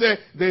 You're going to say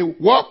they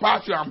walk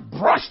past you and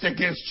brushed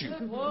against you.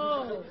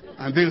 Whoa.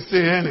 And didn't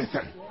say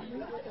anything.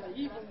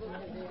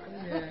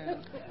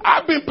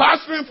 I've been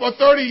pastoring for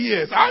 30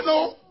 years. I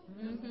know.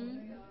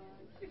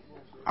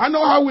 I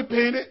know how we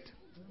paint it.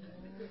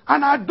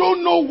 And I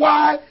don't know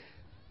why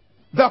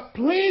the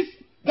place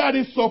that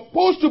is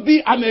supposed to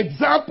be an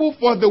example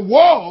for the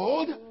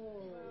world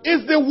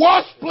is the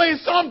worst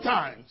place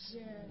sometimes.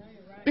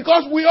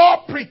 Because we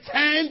all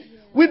pretend.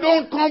 We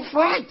don't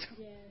confront.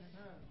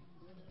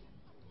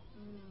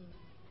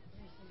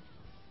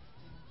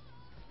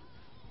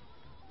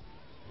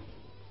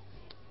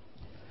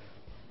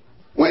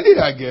 When did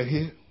I get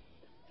here?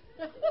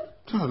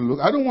 Look,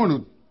 I don't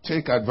want to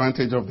take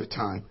advantage of the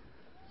time.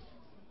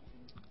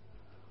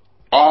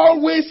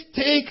 Always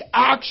take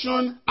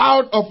action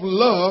out of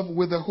love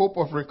with the hope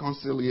of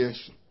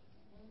reconciliation.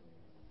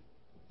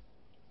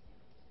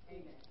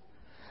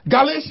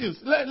 Galatians,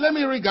 let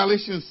me read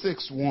Galatians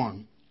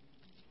 6:1.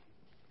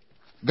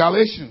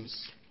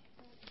 Galatians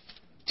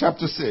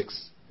chapter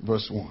 6,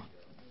 verse 1.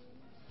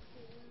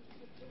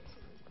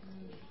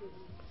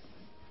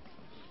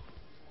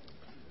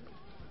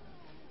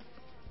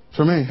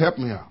 Tremaine, help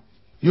me out.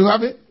 You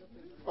have it?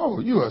 Oh,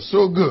 you are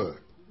so good.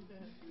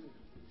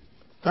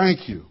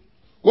 Thank you.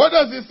 What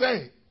does it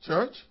say,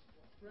 church?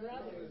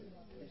 Brothers,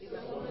 if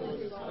someone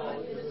is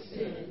caught in a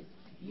sin,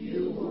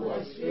 you who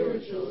are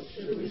spiritual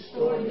should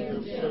restore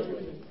him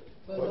gently.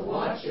 But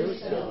watch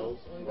yourselves,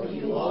 or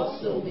you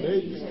also may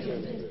be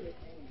tempted.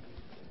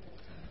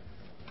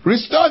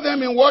 Restore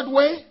them in what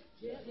way?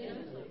 Gently.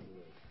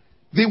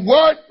 The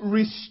word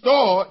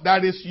restore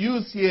that is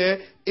used here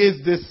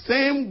is the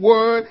same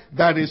word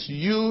that is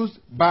used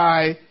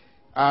by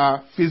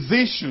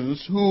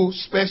physicians who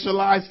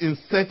specialize in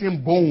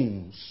setting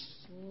bones.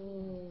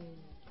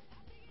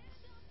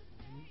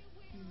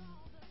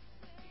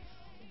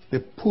 They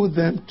put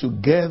them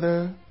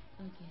together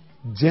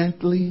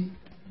gently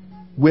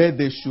where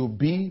they should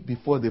be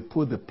before they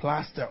put the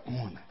plaster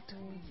on it.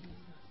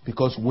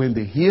 Because when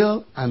they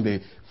heal and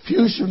they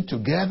fusion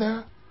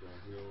together,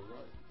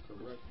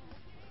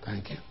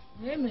 thank you.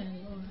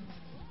 Amen.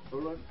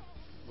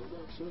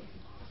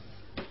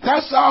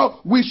 That's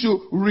how we should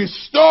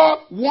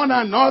restore one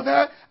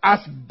another as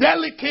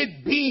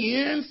delicate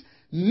beings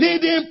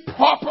needing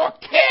proper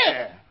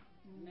care.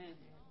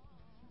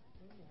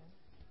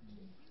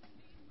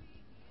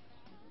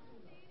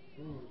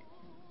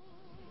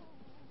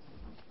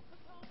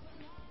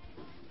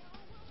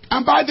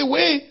 And by the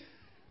way,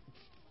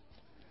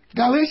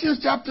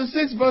 Galatians chapter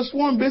 6 verse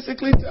 1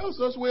 basically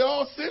tells us we're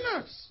all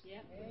sinners.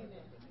 Yep.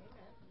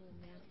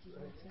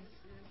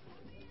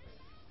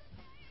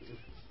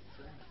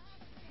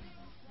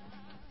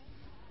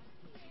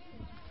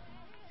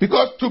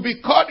 Because to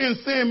be caught in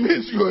sin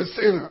means you're a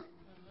sinner.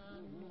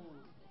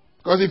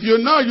 Because if you're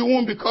not, you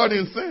won't be caught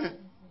in sin.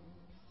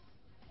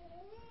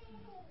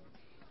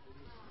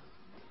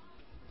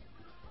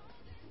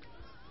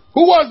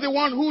 Who was the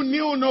one who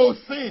knew no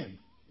sin?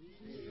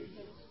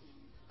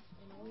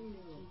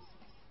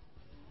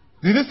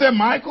 Did it say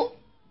Michael?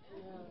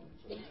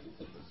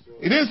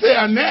 He didn't say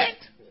Annette.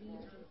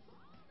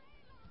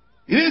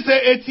 He didn't say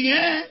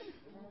Etienne.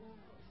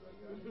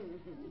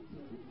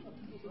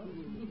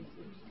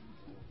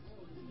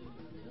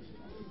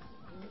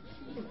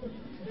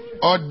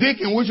 Or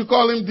Deacon. Would you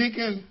call him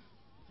Deacon?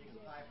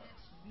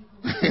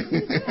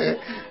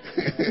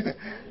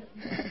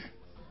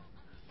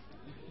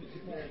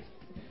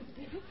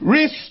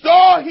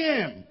 Restore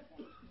him.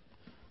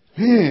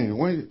 Man,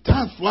 when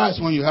time flies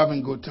when you're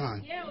having good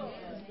time.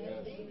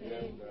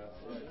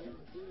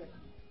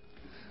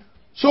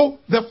 So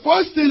the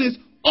first thing is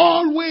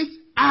always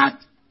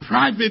act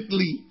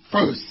privately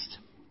first.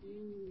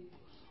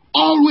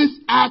 Always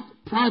act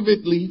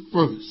privately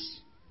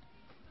first.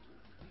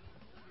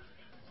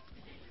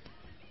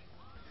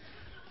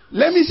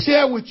 Let me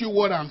share with you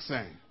what I'm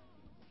saying.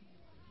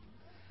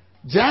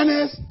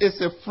 Janice is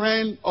a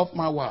friend of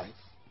my wife.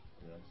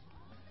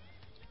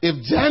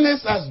 If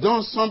Janice has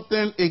done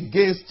something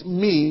against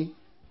me,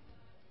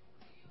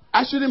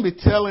 I shouldn't be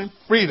telling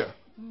Frida.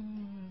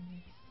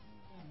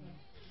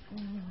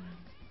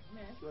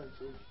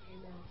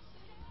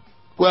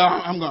 Well,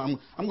 I'm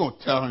going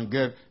to tell her and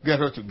get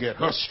her to get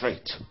her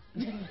straight.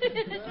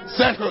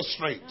 Set her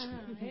straight.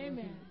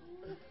 Amen.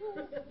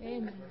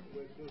 Amen.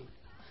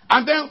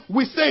 And then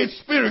we say it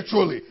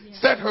spiritually. Yeah.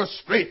 Set her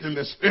straight in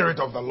the spirit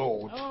of the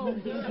Lord. Oh,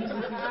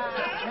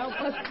 help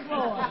us,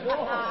 Lord.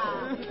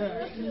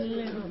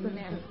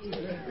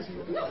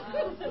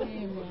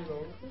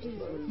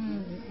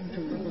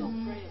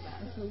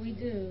 That's what we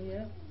do,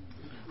 yeah.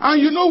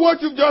 And you know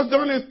what you've just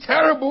done is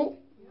terrible.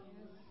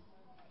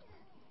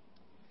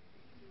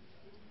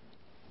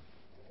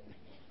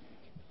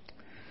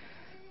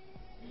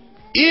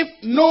 If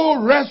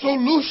no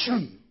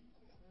resolution,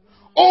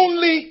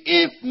 only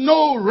if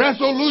no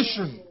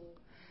resolution,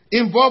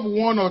 involve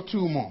one or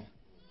two more.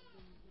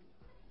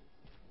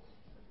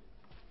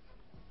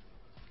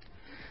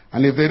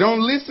 And if they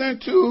don't listen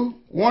to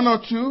one or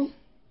two,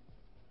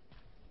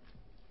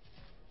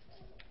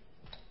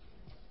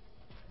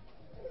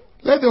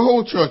 let the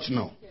whole church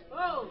know.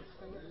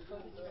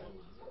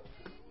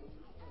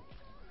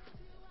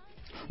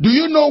 Do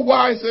you know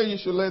why I say you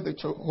should let the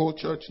whole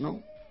church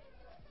know?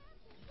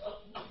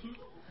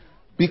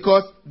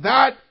 Because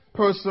that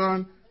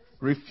person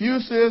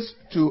refuses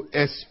to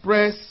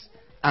express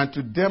and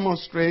to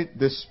demonstrate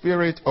the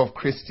spirit of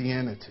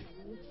Christianity.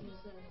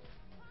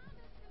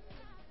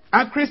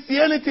 And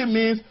Christianity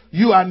means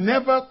you are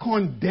never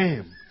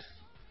condemned,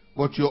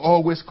 but you're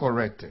always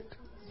corrected.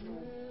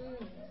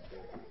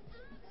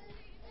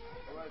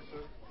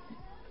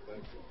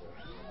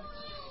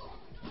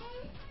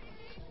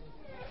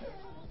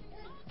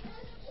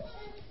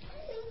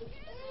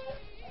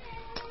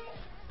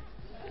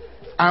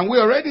 And we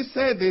already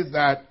said this,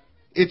 that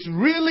it's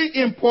really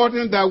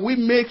important that we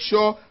make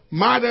sure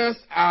matters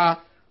are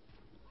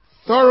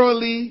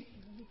thoroughly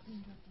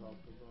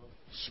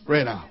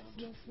spread out,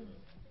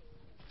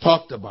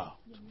 talked about,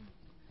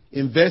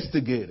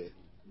 investigated.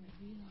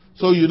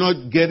 So you're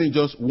not getting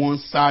just one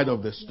side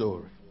of the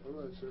story.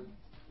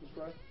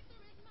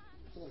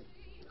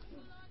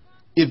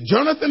 If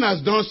Jonathan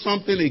has done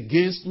something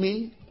against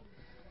me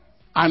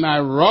and I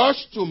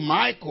rush to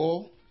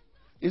Michael,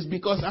 it's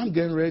because I'm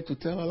getting ready to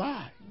tell a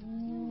lie.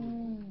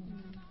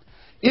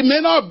 It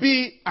may not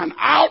be an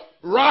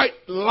outright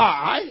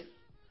lie,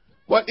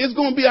 but it's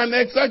going to be an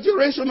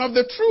exaggeration of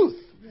the truth.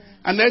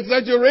 An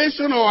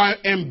exaggeration or an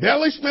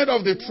embellishment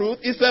of the truth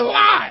is a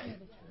lie.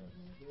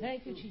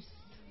 Thank you, Jesus.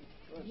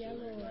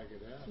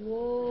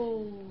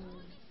 Whoa.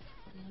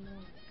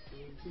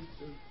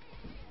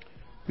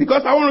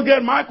 Because I want to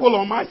get Michael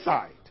on my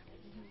side.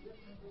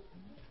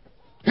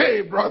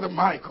 Hey, brother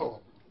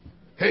Michael.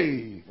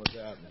 Hey.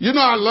 You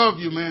know I love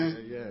you,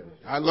 man.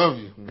 I love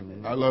you.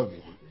 I love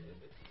you.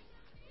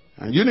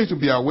 And you need to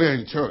be aware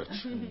in church.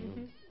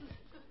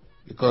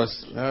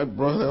 Because that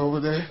brother over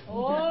there,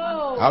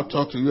 I'll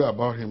talk to you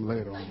about him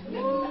later on.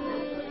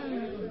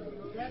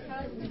 That's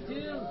how you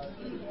do.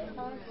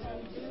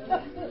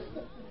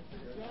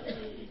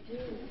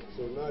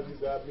 So now you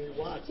got me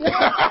watching.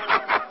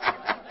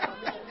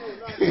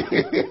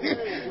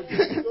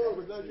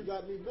 But now you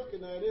got me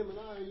looking at him, and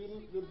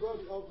the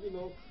brother,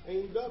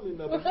 ain't done me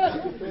nothing. You got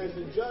to pass a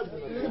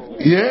judgment upon him.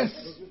 Yes.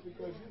 Just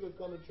because you were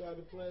going to try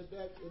to plant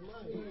that in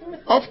my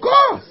head. Of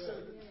course.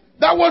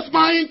 That was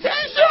my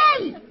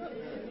intention.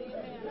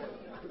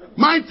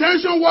 My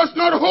intention was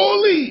not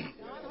holy.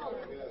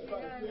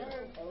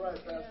 All right,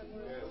 Pastor.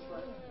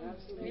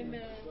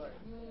 Amen.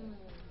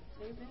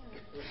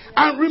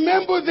 And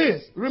remember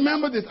this.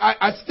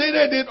 I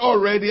stated it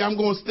already. I'm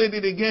going to state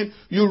it again.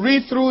 You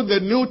read through the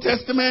New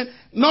Testament.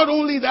 Not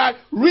only that,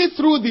 read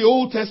through the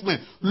Old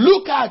Testament.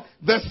 Look at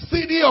the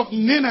city of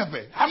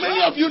Nineveh. How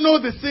many of you know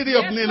the city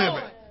of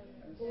Nineveh?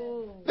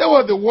 They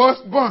were the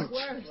worst bunch.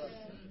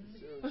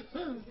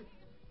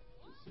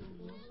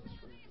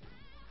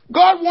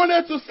 God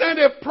wanted to send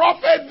a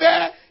prophet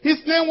there.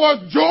 His name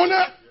was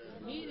Jonah.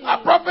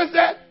 A prophet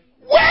said,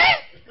 where?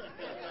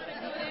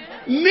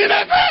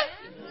 Nineveh?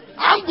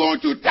 I'm going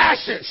to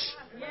Tarshish.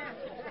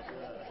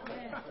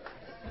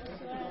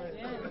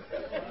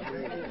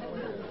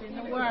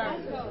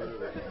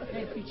 Word.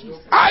 Thank you, Jesus.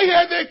 I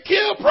hear they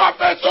kill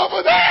prophets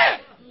over there.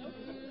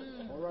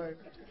 All right.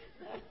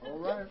 All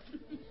right.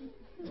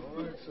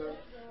 All right, sir.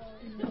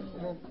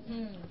 Come on.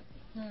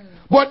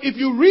 But if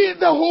you read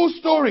the whole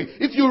story,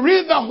 if you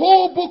read the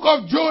whole book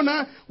of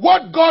Jonah,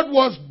 what God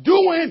was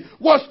doing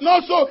was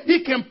not so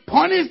he can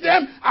punish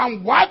them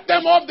and wipe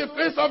them off the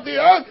face of the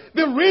earth.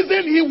 The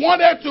reason he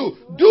wanted to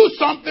do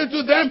something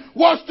to them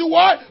was to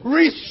what?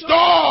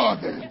 Restore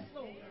them.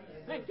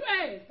 Thank you.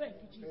 Hey, thank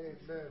you,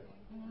 Jesus.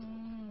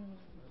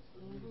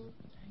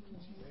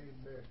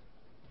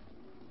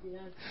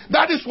 Amen.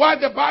 That is why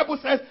the Bible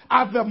says,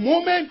 at the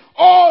moment,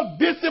 all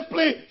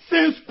discipline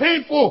seems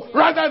painful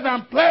rather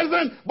than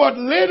pleasant, but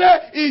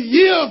later it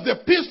yields the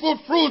peaceful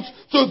fruits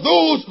to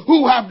those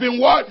who have been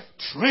what?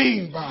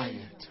 Trained by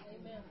it.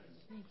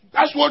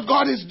 That's what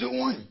God is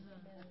doing.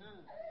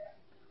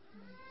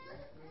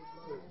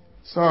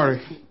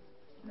 Sorry.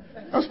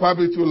 That's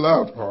probably too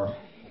loud, Paul.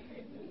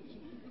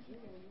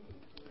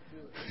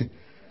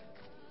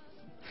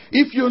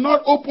 If you're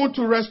not open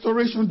to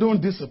restoration, don't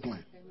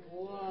discipline.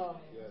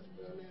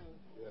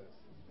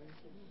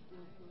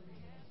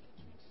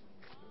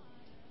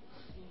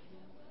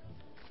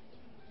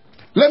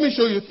 Let me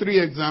show you 3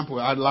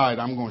 examples. I lied.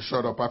 I'm going to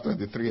shut up after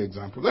the 3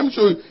 examples. Let me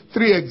show you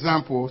 3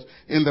 examples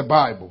in the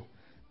Bible.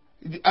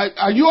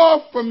 Are you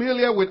all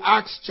familiar with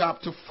Acts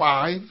chapter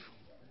 5?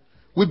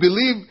 We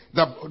believe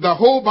the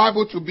whole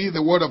Bible to be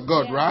the Word of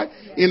God, right?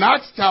 In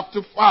Acts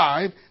chapter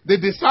 5, the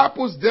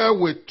disciples dealt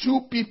with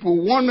 2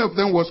 people. One of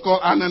them was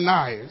called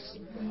Ananias.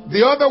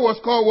 The other was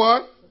called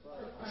what?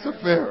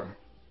 Sapphira.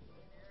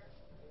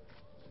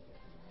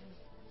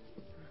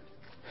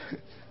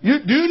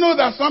 Do you know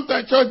that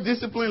sometimes church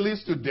discipline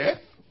leads to death?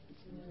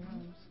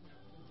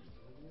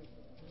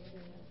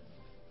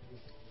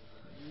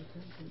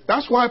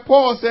 That's why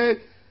Paul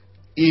said,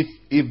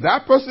 if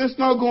that person is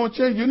not going to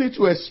change, you need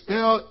to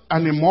expel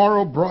an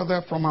immoral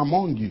brother from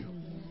among you.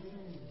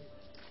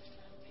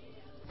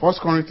 1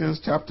 Corinthians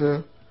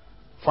chapter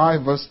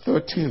 5 verse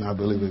 13, I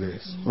believe it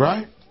is.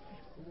 Right?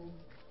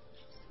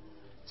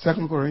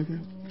 2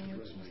 Corinthians?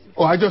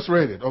 Oh, I just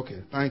read it.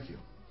 Okay, thank you.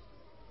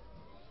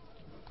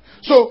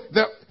 So,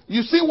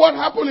 you see what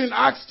happened in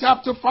Acts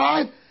chapter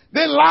 5?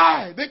 They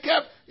lied. They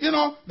kept,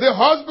 the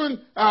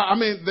husband,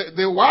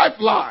 the wife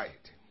lied.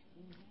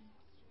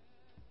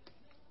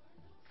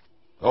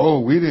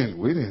 Oh, we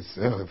didn't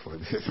sell it for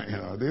this.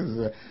 This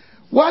is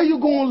why are you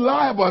going to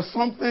lie about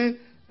something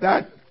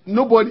that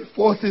nobody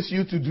forces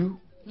you to do?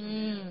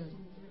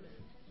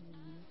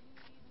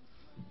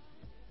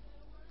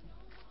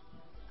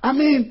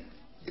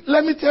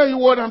 Let me tell you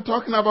what I'm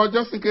talking about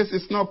just in case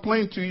it's not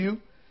plain to you.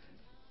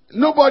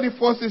 Nobody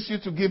forces you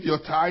to give your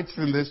tithes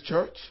in this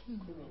church.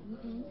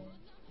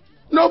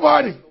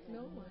 Nobody.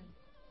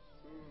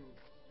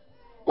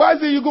 Why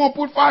is it you're going to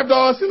put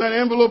 $5 in an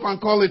envelope and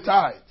call it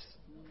tithes?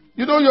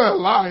 You know you're a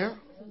liar.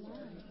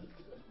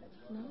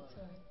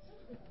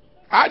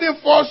 I didn't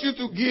force you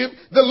to give.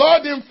 The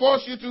Lord didn't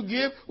force you to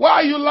give. Why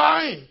are you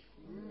lying?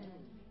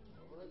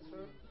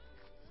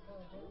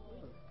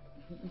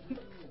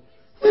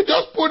 You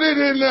just put it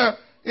in an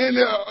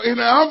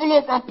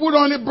envelope and put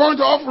on it burnt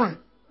offering.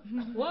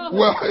 Whoa.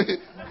 Well,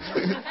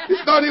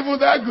 it's not even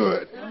that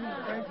good.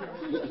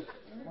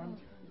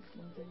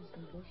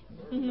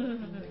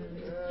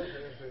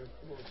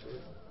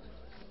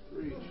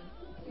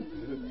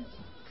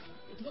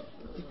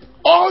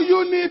 All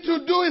you need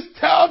to do is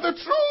tell the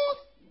truth.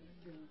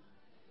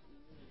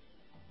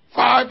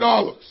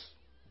 $5.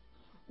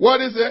 What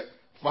is it?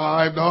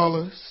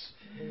 $5.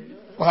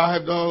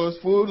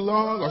 $5 food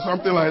long or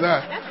something like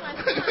that.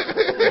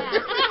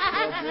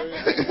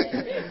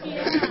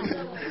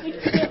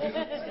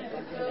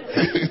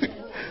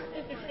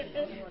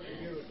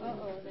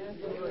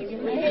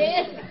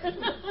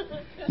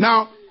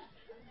 Now,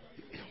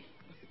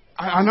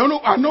 I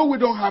know we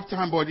don't have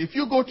time, but if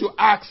you go to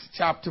Acts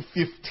chapter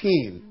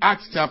 15,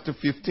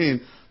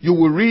 you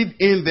will read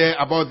in there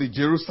about the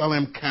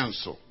Jerusalem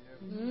Council.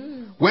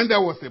 When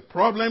there was a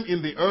problem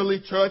in the early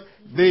church,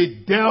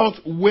 they dealt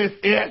with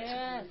it.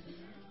 Yes.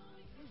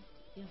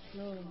 Yes,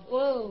 Lord.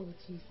 Whoa,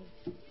 Jesus.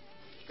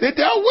 They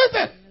dealt with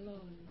it.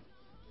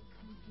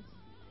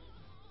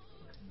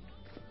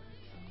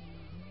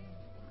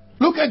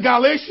 Look at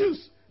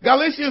Galatians.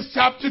 Galatians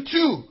chapter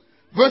 2,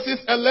 verses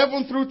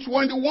 11 through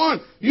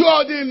 21. You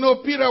all didn't know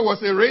Peter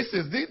was a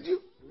racist, did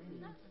you?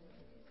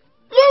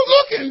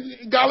 Look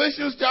in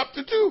Galatians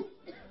chapter 2.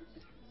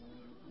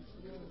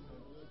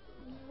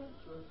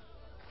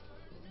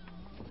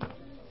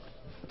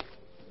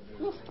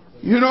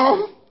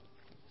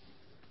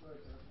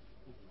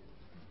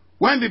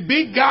 When the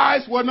big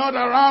guys were not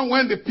around,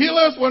 when the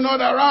pillars were not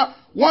around,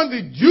 when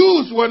the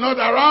Jews were not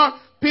around,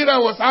 Peter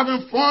was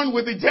having fun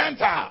with the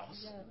Gentiles.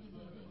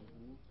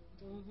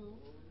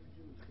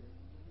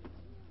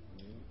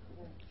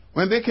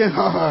 When they came,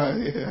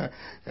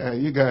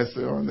 you guys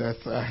are on that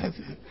side.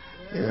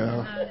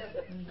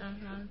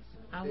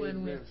 I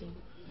went with you.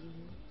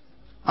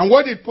 And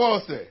what did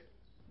Paul say?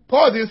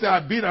 Paul didn't say, I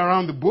beat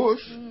around the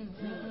bush.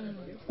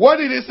 What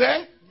did he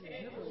say?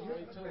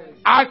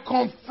 I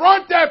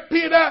confronted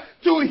Peter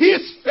to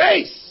his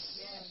face.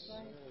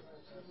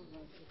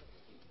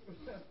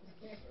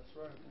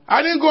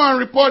 I didn't go and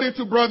report it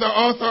to Brother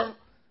Arthur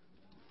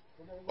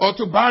or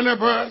to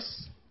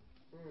Barnabas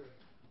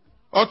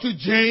or to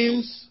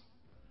James.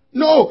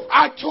 No,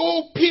 I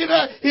told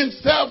Peter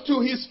himself to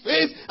his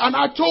face, and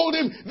I told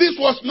him this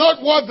was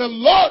not what the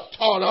Lord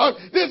taught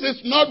us. This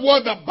is not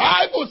what the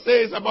Bible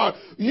says about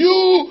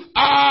you.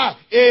 Are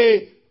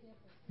a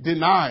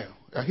denial,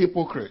 a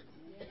hypocrite.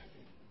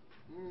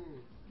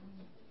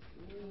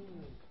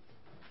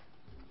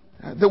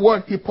 The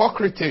word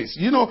hypocrites,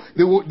 you know,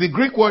 the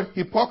Greek word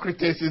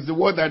hypocrites is the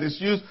word that is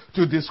used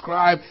to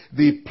describe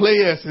the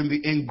players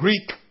in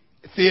Greek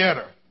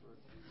theater.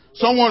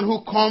 Someone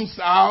who comes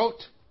out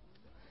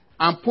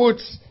and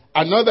puts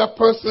another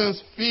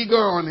person's figure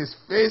on his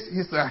face,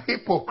 he's a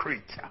hypocrite.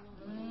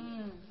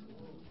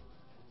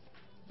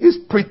 He's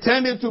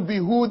pretending to be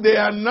who they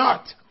are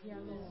not.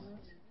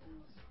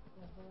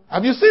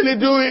 Have you seen it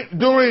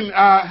during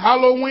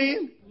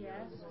Halloween?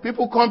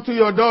 People come to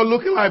your door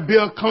looking like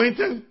Bill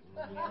Clinton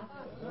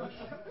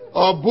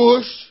or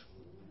Bush.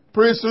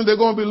 Pretty soon they're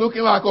going to be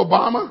looking like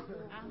Obama.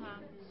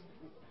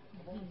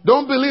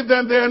 Don't believe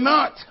them, they're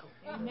not.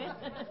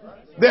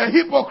 They're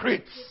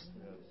hypocrites.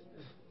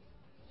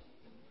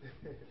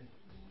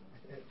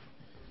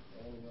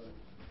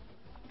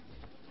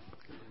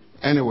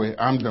 Anyway,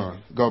 I'm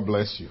done. God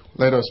bless you.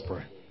 Let us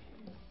pray.